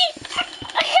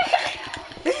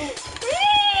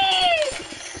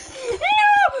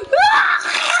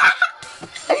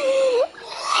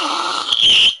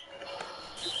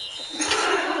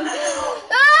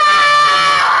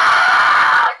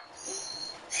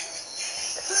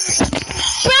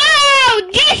 Bro,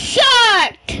 this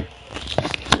sucked!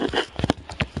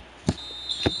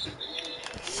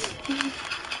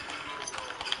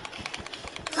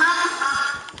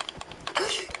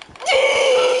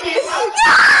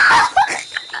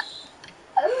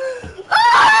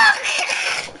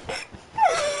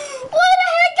 What the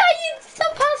heck are you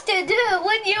supposed to do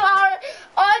when you are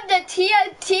on the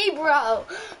TNT, bro?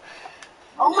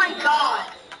 Oh my god.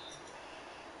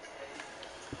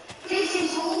 This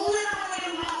is literally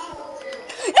impossible to do.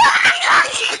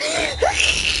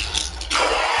 I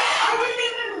didn't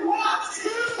even walk to.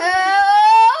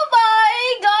 Oh my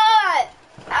god!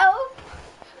 Oh.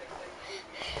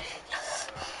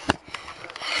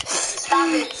 Stop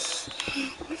it.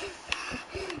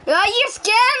 Oh, you're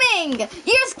scamming!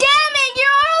 You're scamming!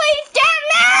 You're only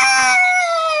scamming!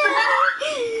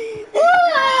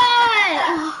 What?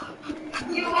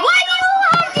 Why do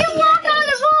you walk on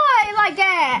the void like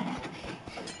that?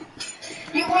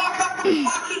 You walk up the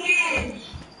fucking edge.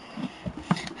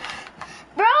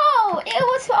 Bro, it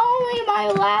was only my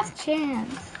last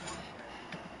chance.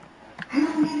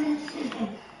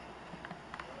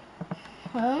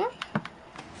 Huh?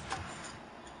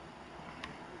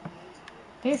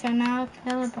 These are not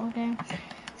killable games.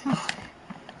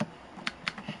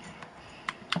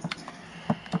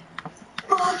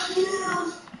 Fuck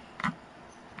you.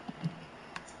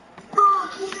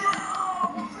 Fuck you.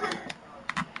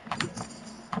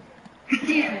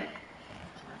 Damn it.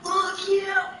 Fuck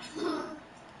you.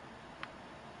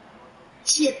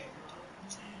 Shit.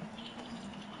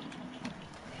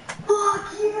 Fuck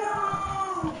you.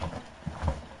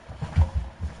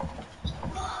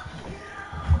 Fuck you.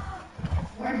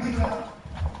 Where did you go?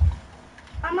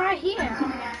 I'm right here.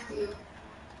 Coming after you.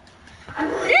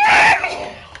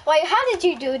 Wait, how did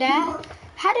you do that?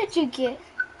 How did you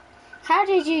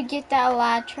get that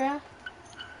Elytra?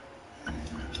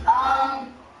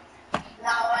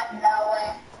 No way.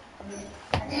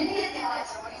 I didn't get the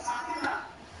answer. What are you talking about?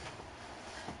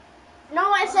 No,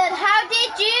 I said, how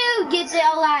did you get the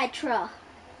Elytra?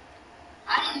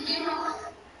 I didn't do no.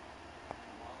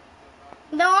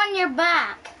 No, on your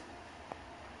back.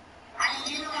 I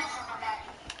didn't do no answer on my back.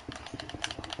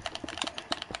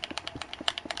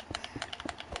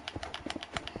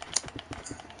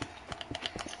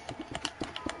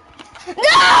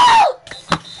 No!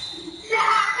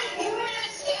 You were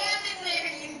just standing there,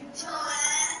 you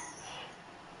dumbass.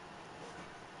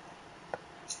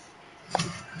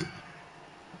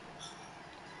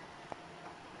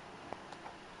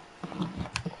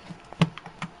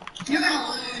 You're gonna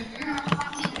lose. You're gonna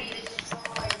fucking be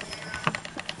destroyed.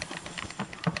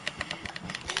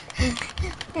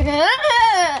 No!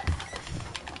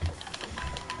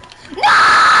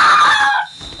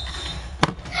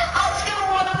 I was gonna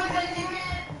run over the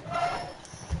unit.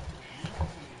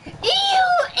 You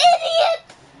idiot!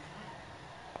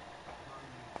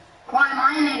 Why am I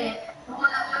an idiot? The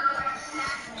one that literally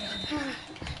attacked me.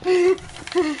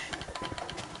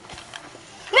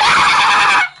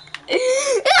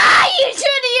 You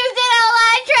should have used an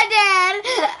Elytra then!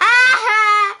 Aha!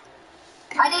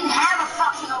 I didn't have a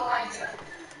fucking Elytra.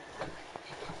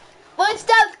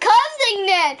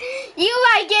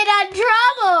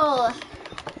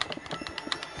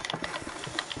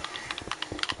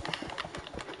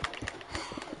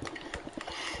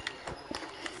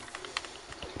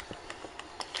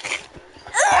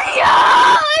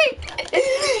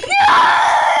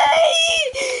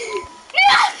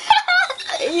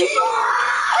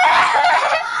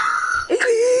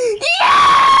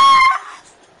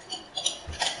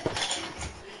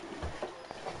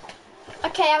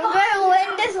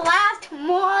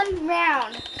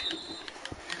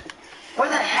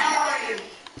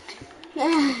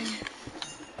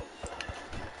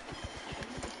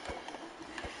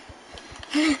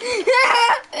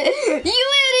 You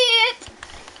idiot!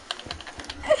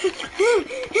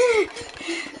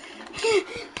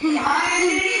 No!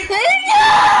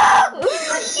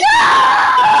 No!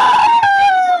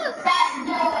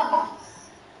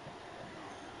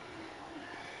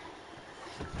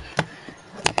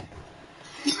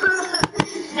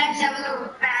 Next episode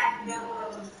of Bad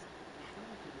News.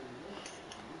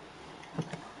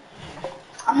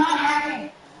 I'm not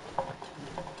hacking.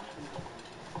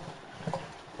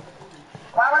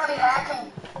 Why would I be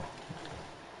hacking?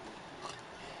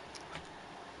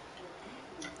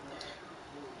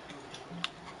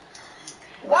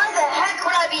 Why the heck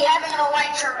would I be having a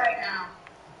white shirt right now?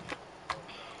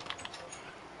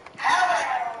 How would I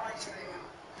have a white shirt right now?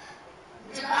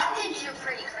 Dude, I think you're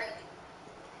pretty crazy.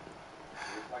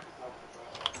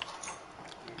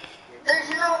 There's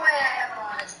no way I have a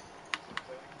white shirt.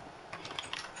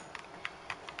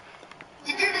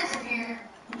 Did you disappear?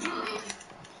 Did you leave?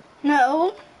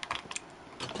 No.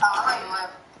 Oh, I thought you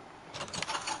left.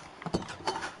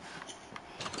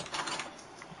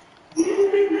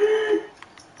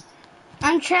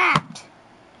 I'm trapped.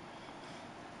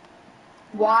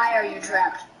 Why are you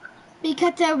trapped?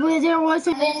 Because there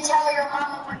wasn't. You didn't tell your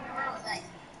mama what you were saying.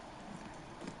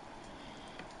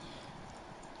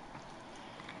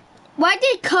 Why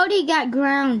did Cody get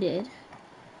grounded?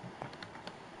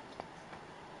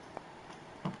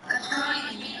 Because Cody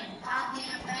was being a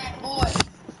goddamn bad boy.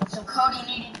 So Cody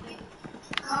needed to be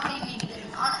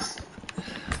honest.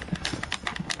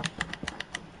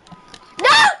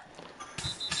 No!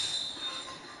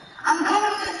 I'm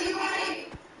coming with you, buddy.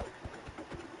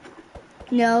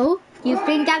 No. You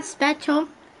think that's special?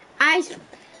 I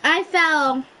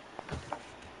fell.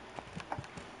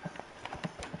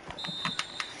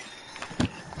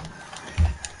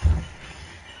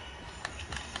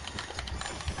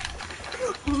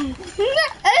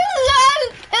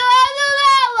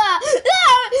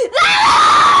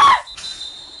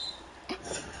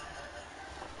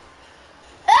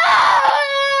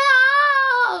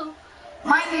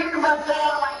 My earbud fell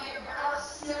out of my ear, but I was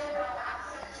still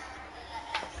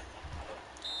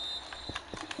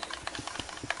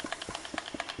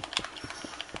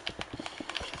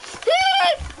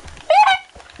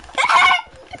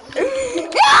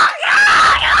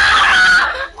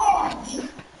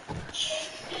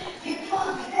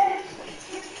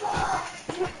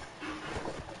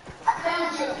I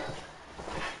found you.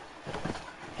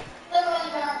 Literally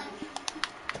found you.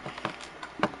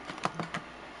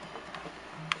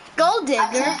 Gold I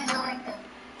digger. can't do anything.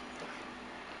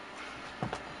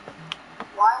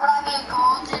 Why would I be a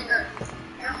gold digger?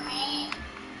 You're mean.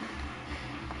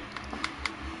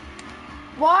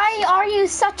 Why are you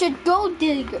such a gold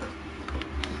digger?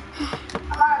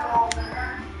 I'm not a gold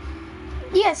digger.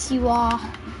 Yes, you are.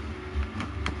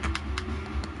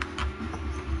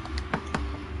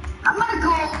 I'm not a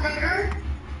gold digger.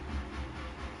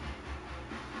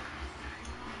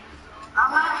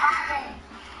 I'm not hacking.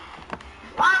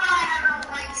 Why would I have no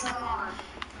lights on?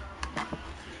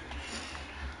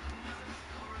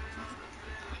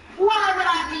 Why would I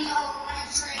be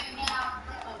electric out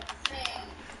the thing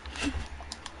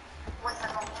with an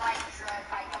electric?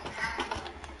 I don't have to.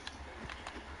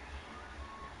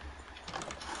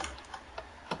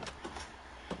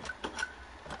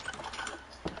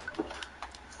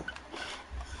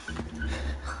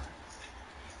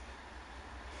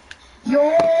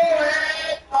 You're a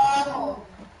bottle.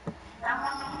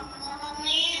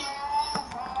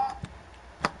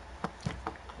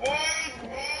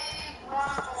 Big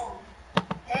bottle.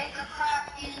 Take a crap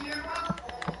in your bottle.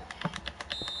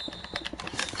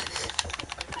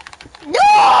 No!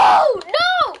 No!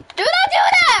 Do not do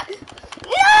that!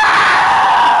 No!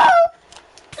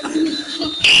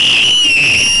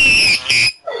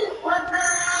 What the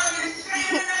hell? You're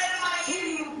screaming right in my ear,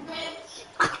 you bitch.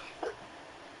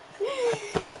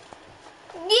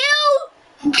 You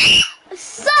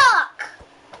suck!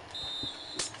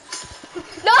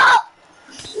 No!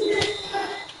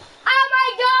 Oh my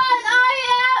god,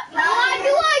 why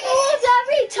do I lose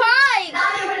every time?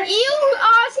 You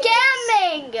are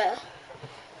scamming!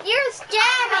 You're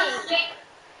scamming!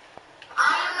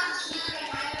 I'm not shooting.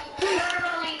 I'm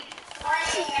literally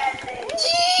playing at this.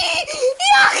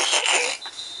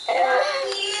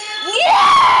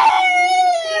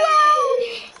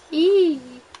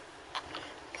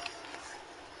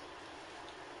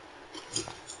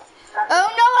 Oh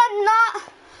no, I'm not.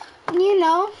 You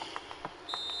know.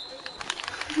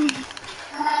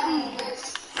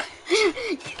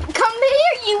 Come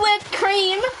here, you whipped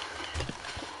cream.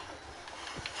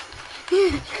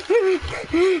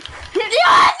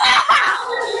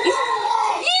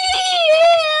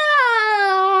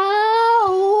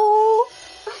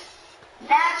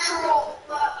 Natural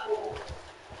butthole.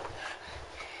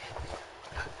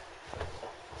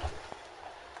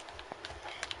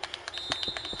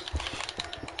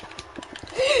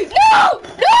 No!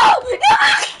 No! No!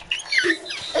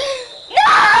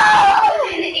 No!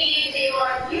 An easy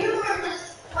one. You were just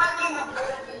fucking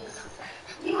oblivious.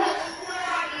 You had no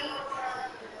idea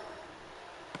what you were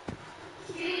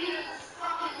doing. You didn't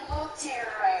fucking look to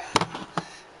your right.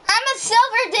 I'm a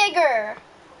silver digger.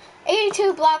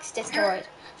 82 blocks destroyed.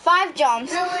 5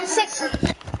 jumps. 6.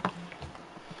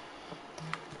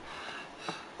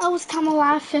 I was kind of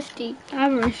alive 50.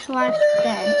 Average life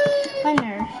then.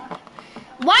 Winner.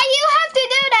 Why do you have to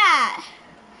do that?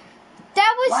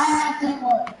 That was. Why not do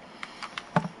what?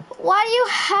 Why do you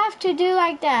have to do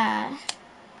like that?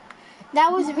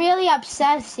 That was really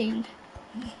upsetting.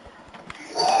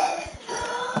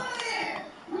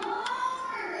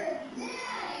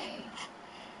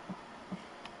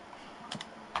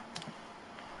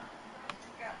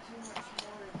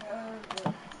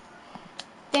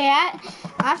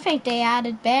 I think they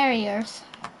added barriers,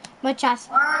 which I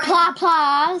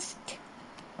plus.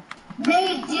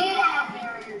 They did have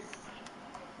barriers.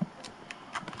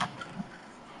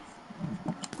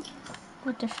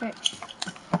 What the frick?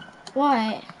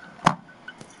 What?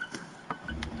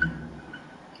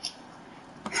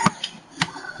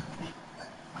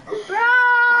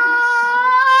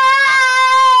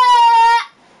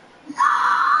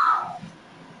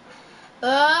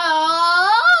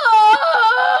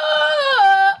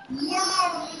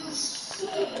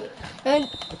 And no!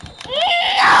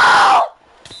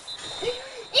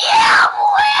 Yeah,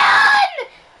 win!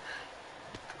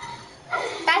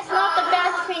 That's not the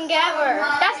best thing ever.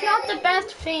 That's not the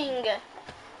best thing.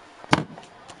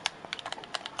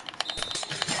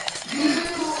 You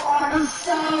are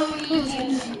so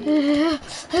easy.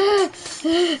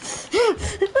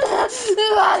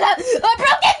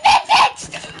 Broken physics!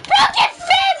 Broken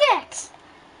physics!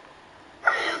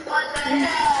 What the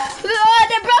hell? Oh,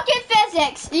 the broken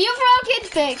physics! You broken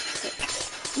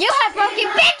physics! You have broken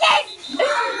physics!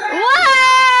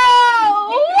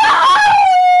 Whoa! Whoa!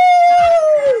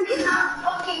 It's not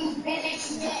fucking physics.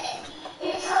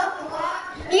 It's a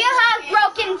block. You have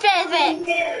broken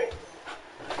physics!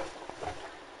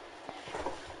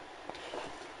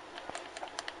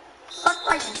 Fuck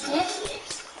like this.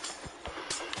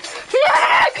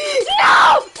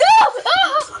 No!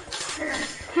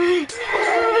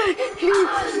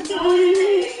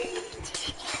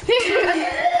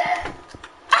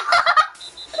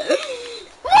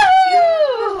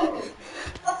 Woo!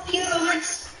 Fuck you, I'm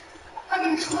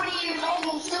fucking 20 years old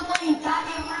and still playing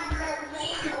goddamn Minecraft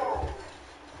Radio.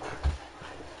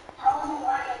 Oh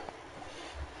my.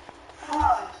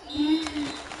 Fuck you.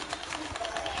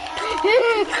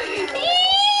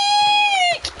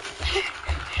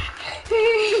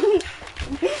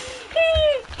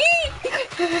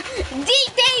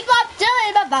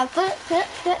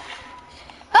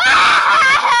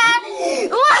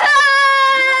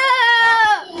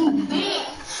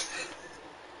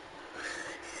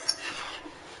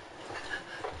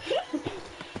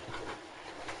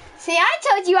 See, I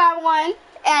told you I won,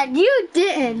 and you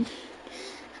didn't.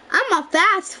 I'm a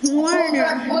fast Whoop learner.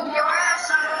 your ass,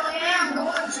 I really am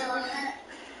going to.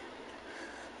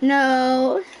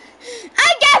 No.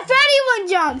 I got 31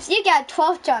 jumps. You got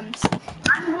 12 jumps.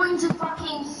 I'm going to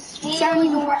fucking steal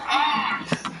your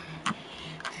ass.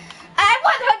 I have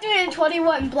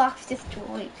 121 blocks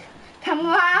destroyed. Come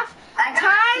on.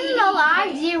 Time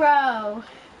alive 0.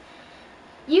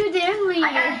 You didn't leave.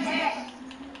 I got 10.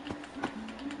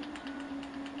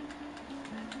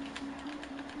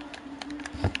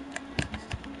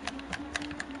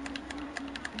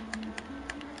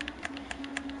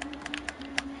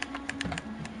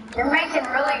 You're making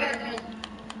really good videos.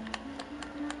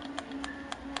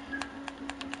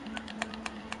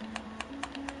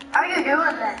 How are you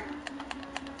doing then?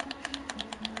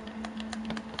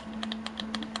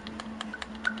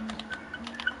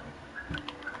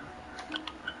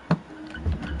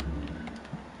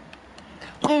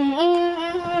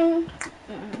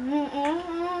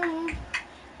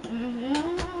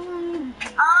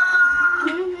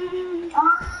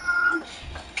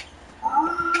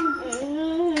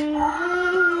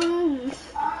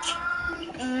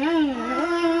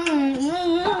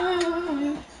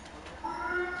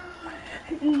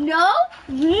 No,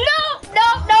 no.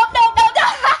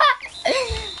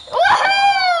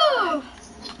 Woohoo!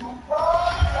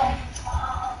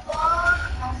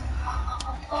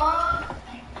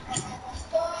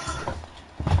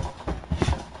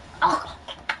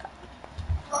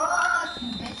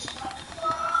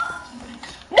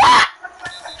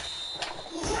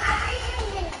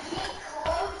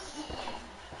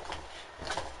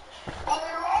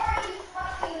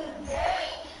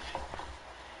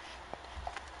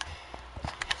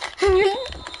 No!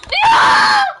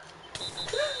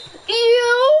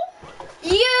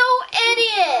 You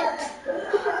idiot!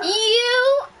 You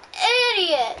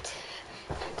idiot!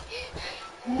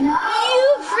 You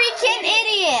freaking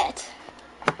idiot!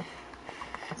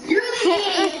 You're the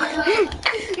idiot.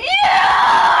 No!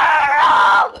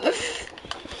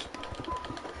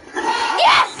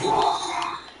 Yes!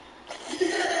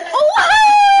 Woohoo!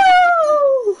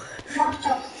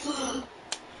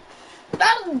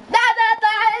 Da da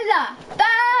da da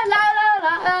da da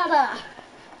da da da.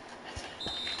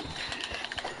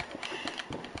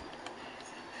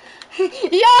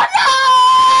 Yo, no!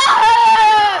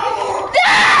 No!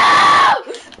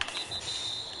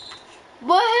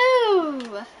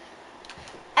 Woohoo!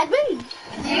 I win.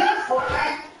 Do you have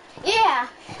Fortnite? Yeah.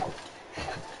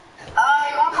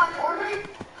 You want to play Fortnite?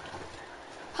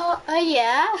 Oh,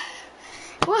 yeah.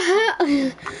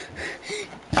 Wow.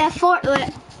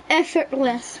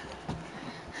 Effortless.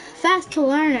 Fast to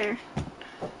learner.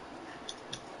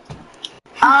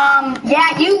 Yeah,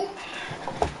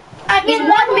 in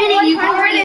 1 minute you've already